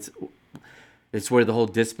 part of it's where the whole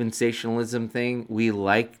dispensationalism thing, we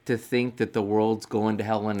like to think that the world's going to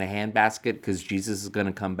hell in a handbasket because Jesus is going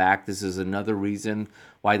to come back. This is another reason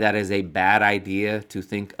why that is a bad idea to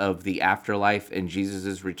think of the afterlife and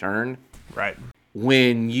Jesus' return. Right.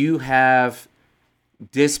 When you have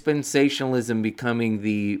dispensationalism becoming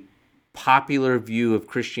the popular view of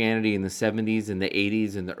Christianity in the 70s and the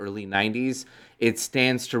 80s and the early 90s, it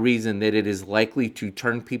stands to reason that it is likely to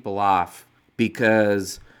turn people off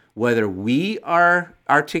because whether we are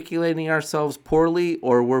articulating ourselves poorly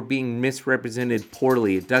or we're being misrepresented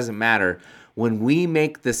poorly, it doesn't matter. When we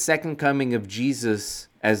make the second coming of Jesus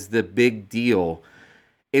as the big deal,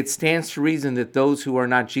 it stands to reason that those who are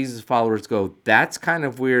not Jesus followers go, that's kind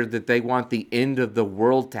of weird that they want the end of the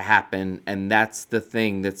world to happen, and that's the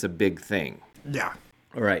thing that's a big thing. Yeah.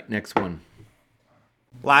 All right, next one.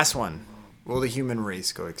 Last one. Will the human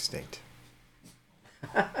race go extinct?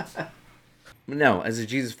 No, as a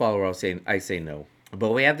Jesus follower, I say no.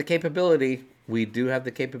 But we have the capability. We do have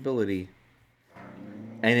the capability.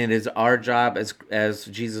 And it is our job as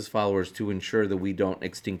Jesus followers to ensure that we don't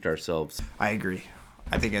extinct ourselves. I agree.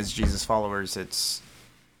 I think as Jesus followers, it's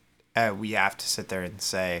we have to sit there and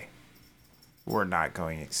say, we're not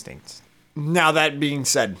going extinct. Now, that being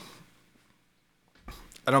said,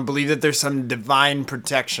 I don't believe that there's some divine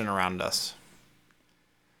protection around us.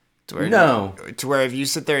 To where if you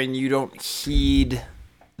sit there and you don't heed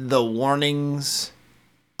the warnings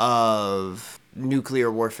of nuclear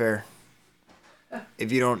warfare,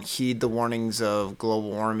 if you don't heed the warnings of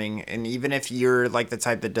global warming, and even if you're like the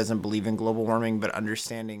type that doesn't believe in global warming, but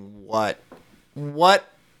understanding what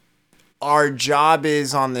our job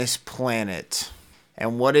is on this planet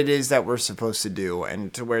and what it is that we're supposed to do,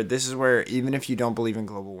 and to where this is where, even if you don't believe in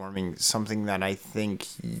global warming, something that I think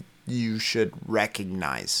you should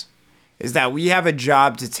recognize is that we have a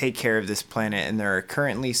job to take care of this planet, and there are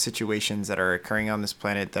currently situations that are occurring on this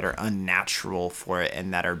planet that are unnatural for it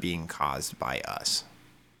and that are being caused by us.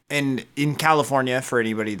 And in California, for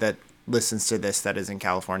anybody that listens to this that is in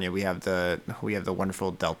California, we have the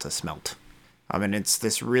wonderful Delta smelt. And it's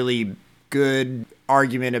this really good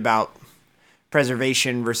argument about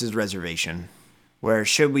preservation versus reservation. where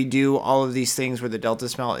should we do all of these things where the delta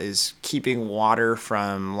smelt is keeping water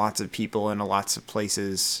from lots of people in lots of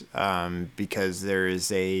places, because there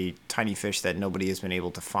is a tiny fish that nobody has been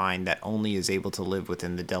able to find that only is able to live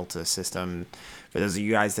within the delta system. For those of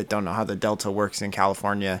you guys that don't know how the delta works in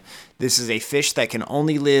California, this is a fish that can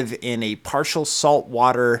only live in a partial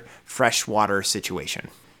saltwater, freshwater situation.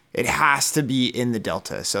 It has to be in the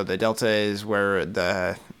delta. So the delta is where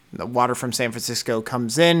the water from San Francisco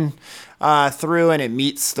comes in through, and it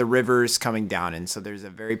meets the rivers coming down. And so there's a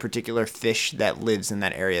very particular fish that lives in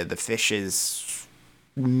that area. The fish is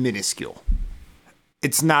minuscule.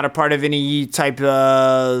 It's not a part of any type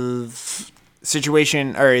of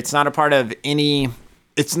situation, or it's not a part of any,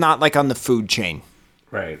 it's not like on the food chain.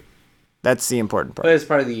 Right. That's the important part. But it's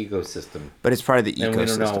part of the ecosystem. But it's part of the And we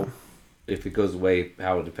don't ecosystem. know if it goes away,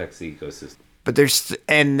 how it affects the ecosystem. But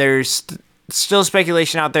there's still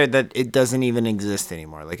speculation out there that it doesn't even exist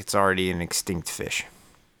anymore. Like, it's already an extinct fish.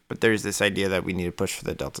 But there's this idea that we need to push for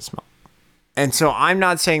the delta smelt. And so I'm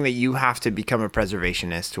not saying that you have to become a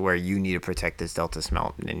preservationist to where you need to protect this delta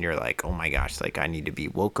smelt and you're like, oh my gosh, like I need to be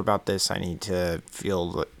woke about this. I need to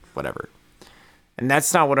feel whatever. And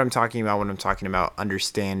that's not what I'm talking about when I'm talking about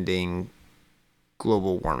understanding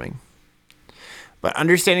global warming. But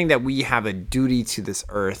understanding that we have a duty to this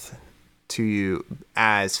earth, to you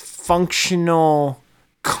as functional,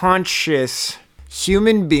 conscious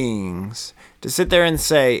human beings, to sit there and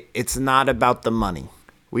say, it's not about the money.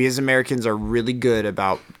 We as Americans are really good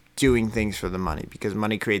about doing things for the money because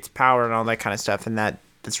money creates power and all that kind of stuff. And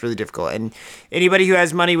that's really difficult. And anybody who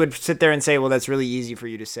has money would sit there and say, well, that's really easy for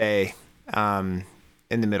you to say in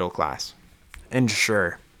the middle class. And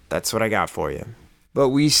sure, that's what I got for you. But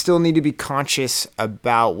we still need to be conscious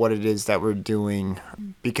about what it is that we're doing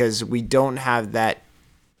because we don't have that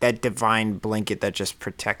divine blanket that just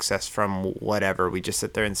protects us from whatever. We just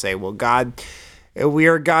sit there and say, well, God, we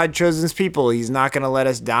are God chosen people. He's not going to let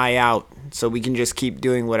us die out so we can just keep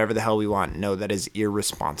doing whatever the hell we want. No, that is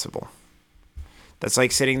irresponsible. That's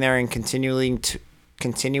like sitting there and continuing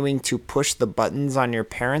to push the buttons on your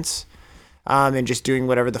parents and just doing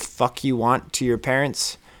whatever the fuck you want to your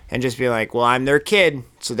parents and just be like, well, I'm their kid,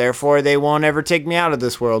 so therefore they won't ever take me out of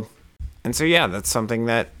this world. And so, yeah, that's something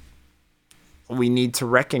that we need to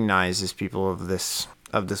recognize as people of this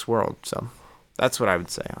world. So that's what I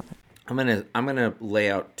would say on it. I'm gonna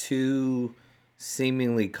lay out two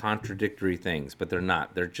seemingly contradictory things, but they're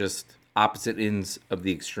not. They're just opposite ends of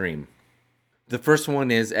the extreme. The first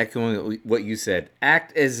one is echoing what you said.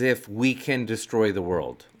 Act as if we can destroy the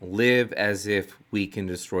world. Live as if we can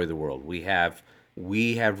destroy the world. We have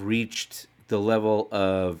reached the level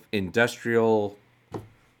of industrial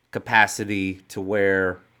capacity to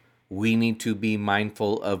where we need to be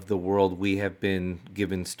mindful of the world we have been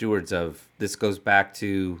given stewards of. This goes back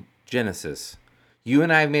to Genesis. You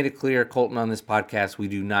and I have made it clear, Colton, on this podcast, we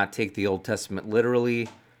do not take the Old Testament literally,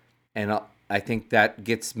 and I think that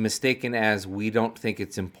gets mistaken as we don't think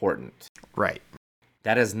it's important. Right.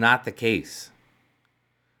 That is not the case.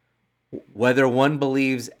 Whether one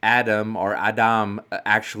believes Adam or Adam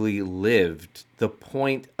actually lived, the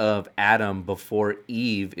point of Adam before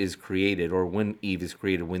Eve is created, or when Eve is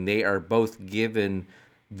created, when they are both given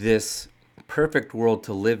this perfect world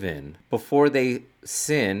to live in, before they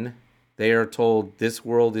sin, they are told this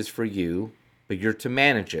world is for you, but you're to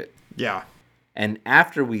manage it. Yeah. And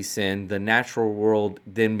after we sin, the natural world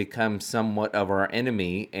then becomes somewhat of our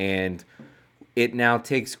enemy, and it now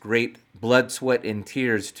takes great blood, sweat, and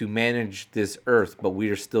tears to manage this earth, but we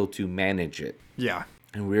are still to manage it. Yeah.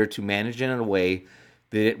 And we are to manage it in a way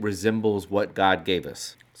that it resembles what God gave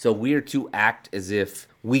us. So we are to act as if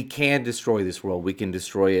we can destroy this world. We can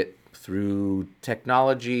destroy it through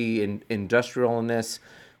technology and industrialness.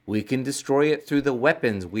 We can destroy it through the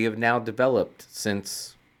weapons we have now developed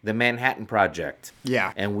since the Manhattan Project.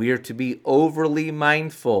 Yeah. And we are to be overly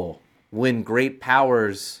mindful when great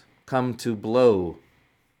powers come to blow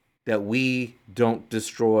that we don't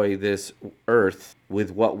destroy this earth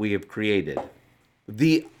with what we have created.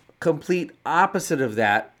 The complete opposite of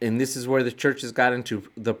that, and this is where the church has got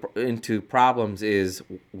into problems, is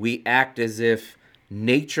we act as if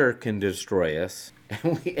nature can destroy us,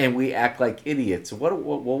 and we act like idiots.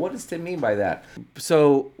 What does Tim mean by that?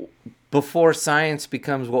 So before science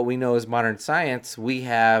becomes what we know as modern science, we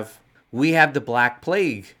have the Black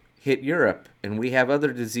Plague hit Europe, and we have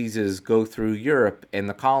other diseases go through Europe and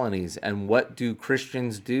the colonies. And what do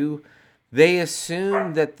Christians do? They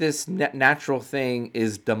assume that this natural thing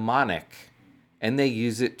is demonic, and they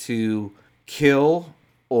use it to kill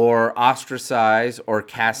or ostracize or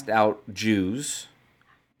cast out Jews.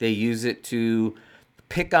 They use it to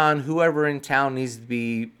pick on whoever in town needs to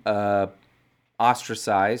be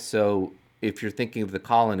ostracized. So if you're thinking of the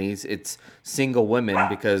colonies, it's single women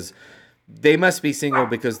because they must be single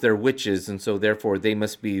because they're witches, and so therefore they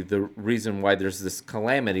must be the reason why there's this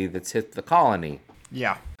calamity that's hit the colony.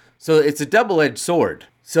 Yeah. So it's a double-edged sword.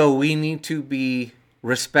 So we need to be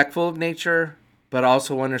respectful of nature, but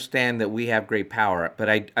also understand that we have great power. But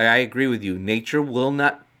I agree with you. Nature will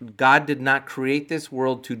not, God did not create this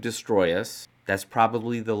world to destroy us. That's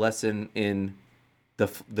probably the lesson in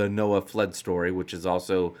the Noah flood story, which is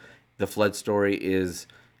also, the flood story is,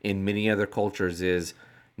 in many other cultures, is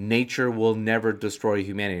nature will never destroy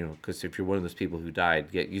humanity. Because if you're one of those people who died,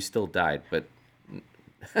 yeah, you still died, but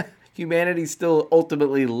humanity still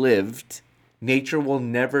ultimately lived. Nature will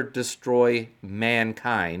never destroy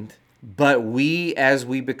mankind, but we, as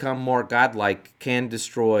we become more godlike, can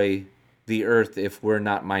destroy the earth if we're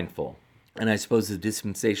not mindful. And I suppose the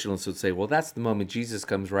dispensationalists would say, well, that's the moment Jesus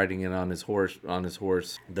comes riding in on his horse,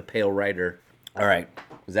 the pale rider. All right,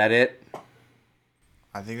 is that it?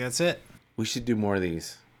 I think that's it. We should do more of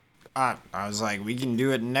these. I was like, we can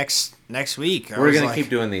do it next week. We're going to keep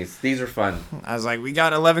doing these. These are fun. I was like, we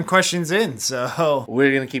got 11 questions in, so.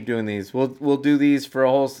 We're going to keep doing these. We'll do these for a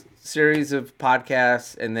whole series of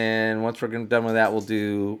podcasts, and then once we're done with that,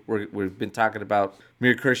 we've been talking about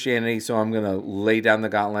Mere Christianity, so I'm going to lay down the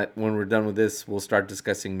gauntlet. When we're done with this, we'll start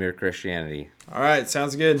discussing Mere Christianity. All right,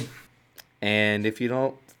 sounds good. And if you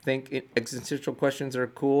don't think existential questions are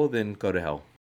cool, then go to hell.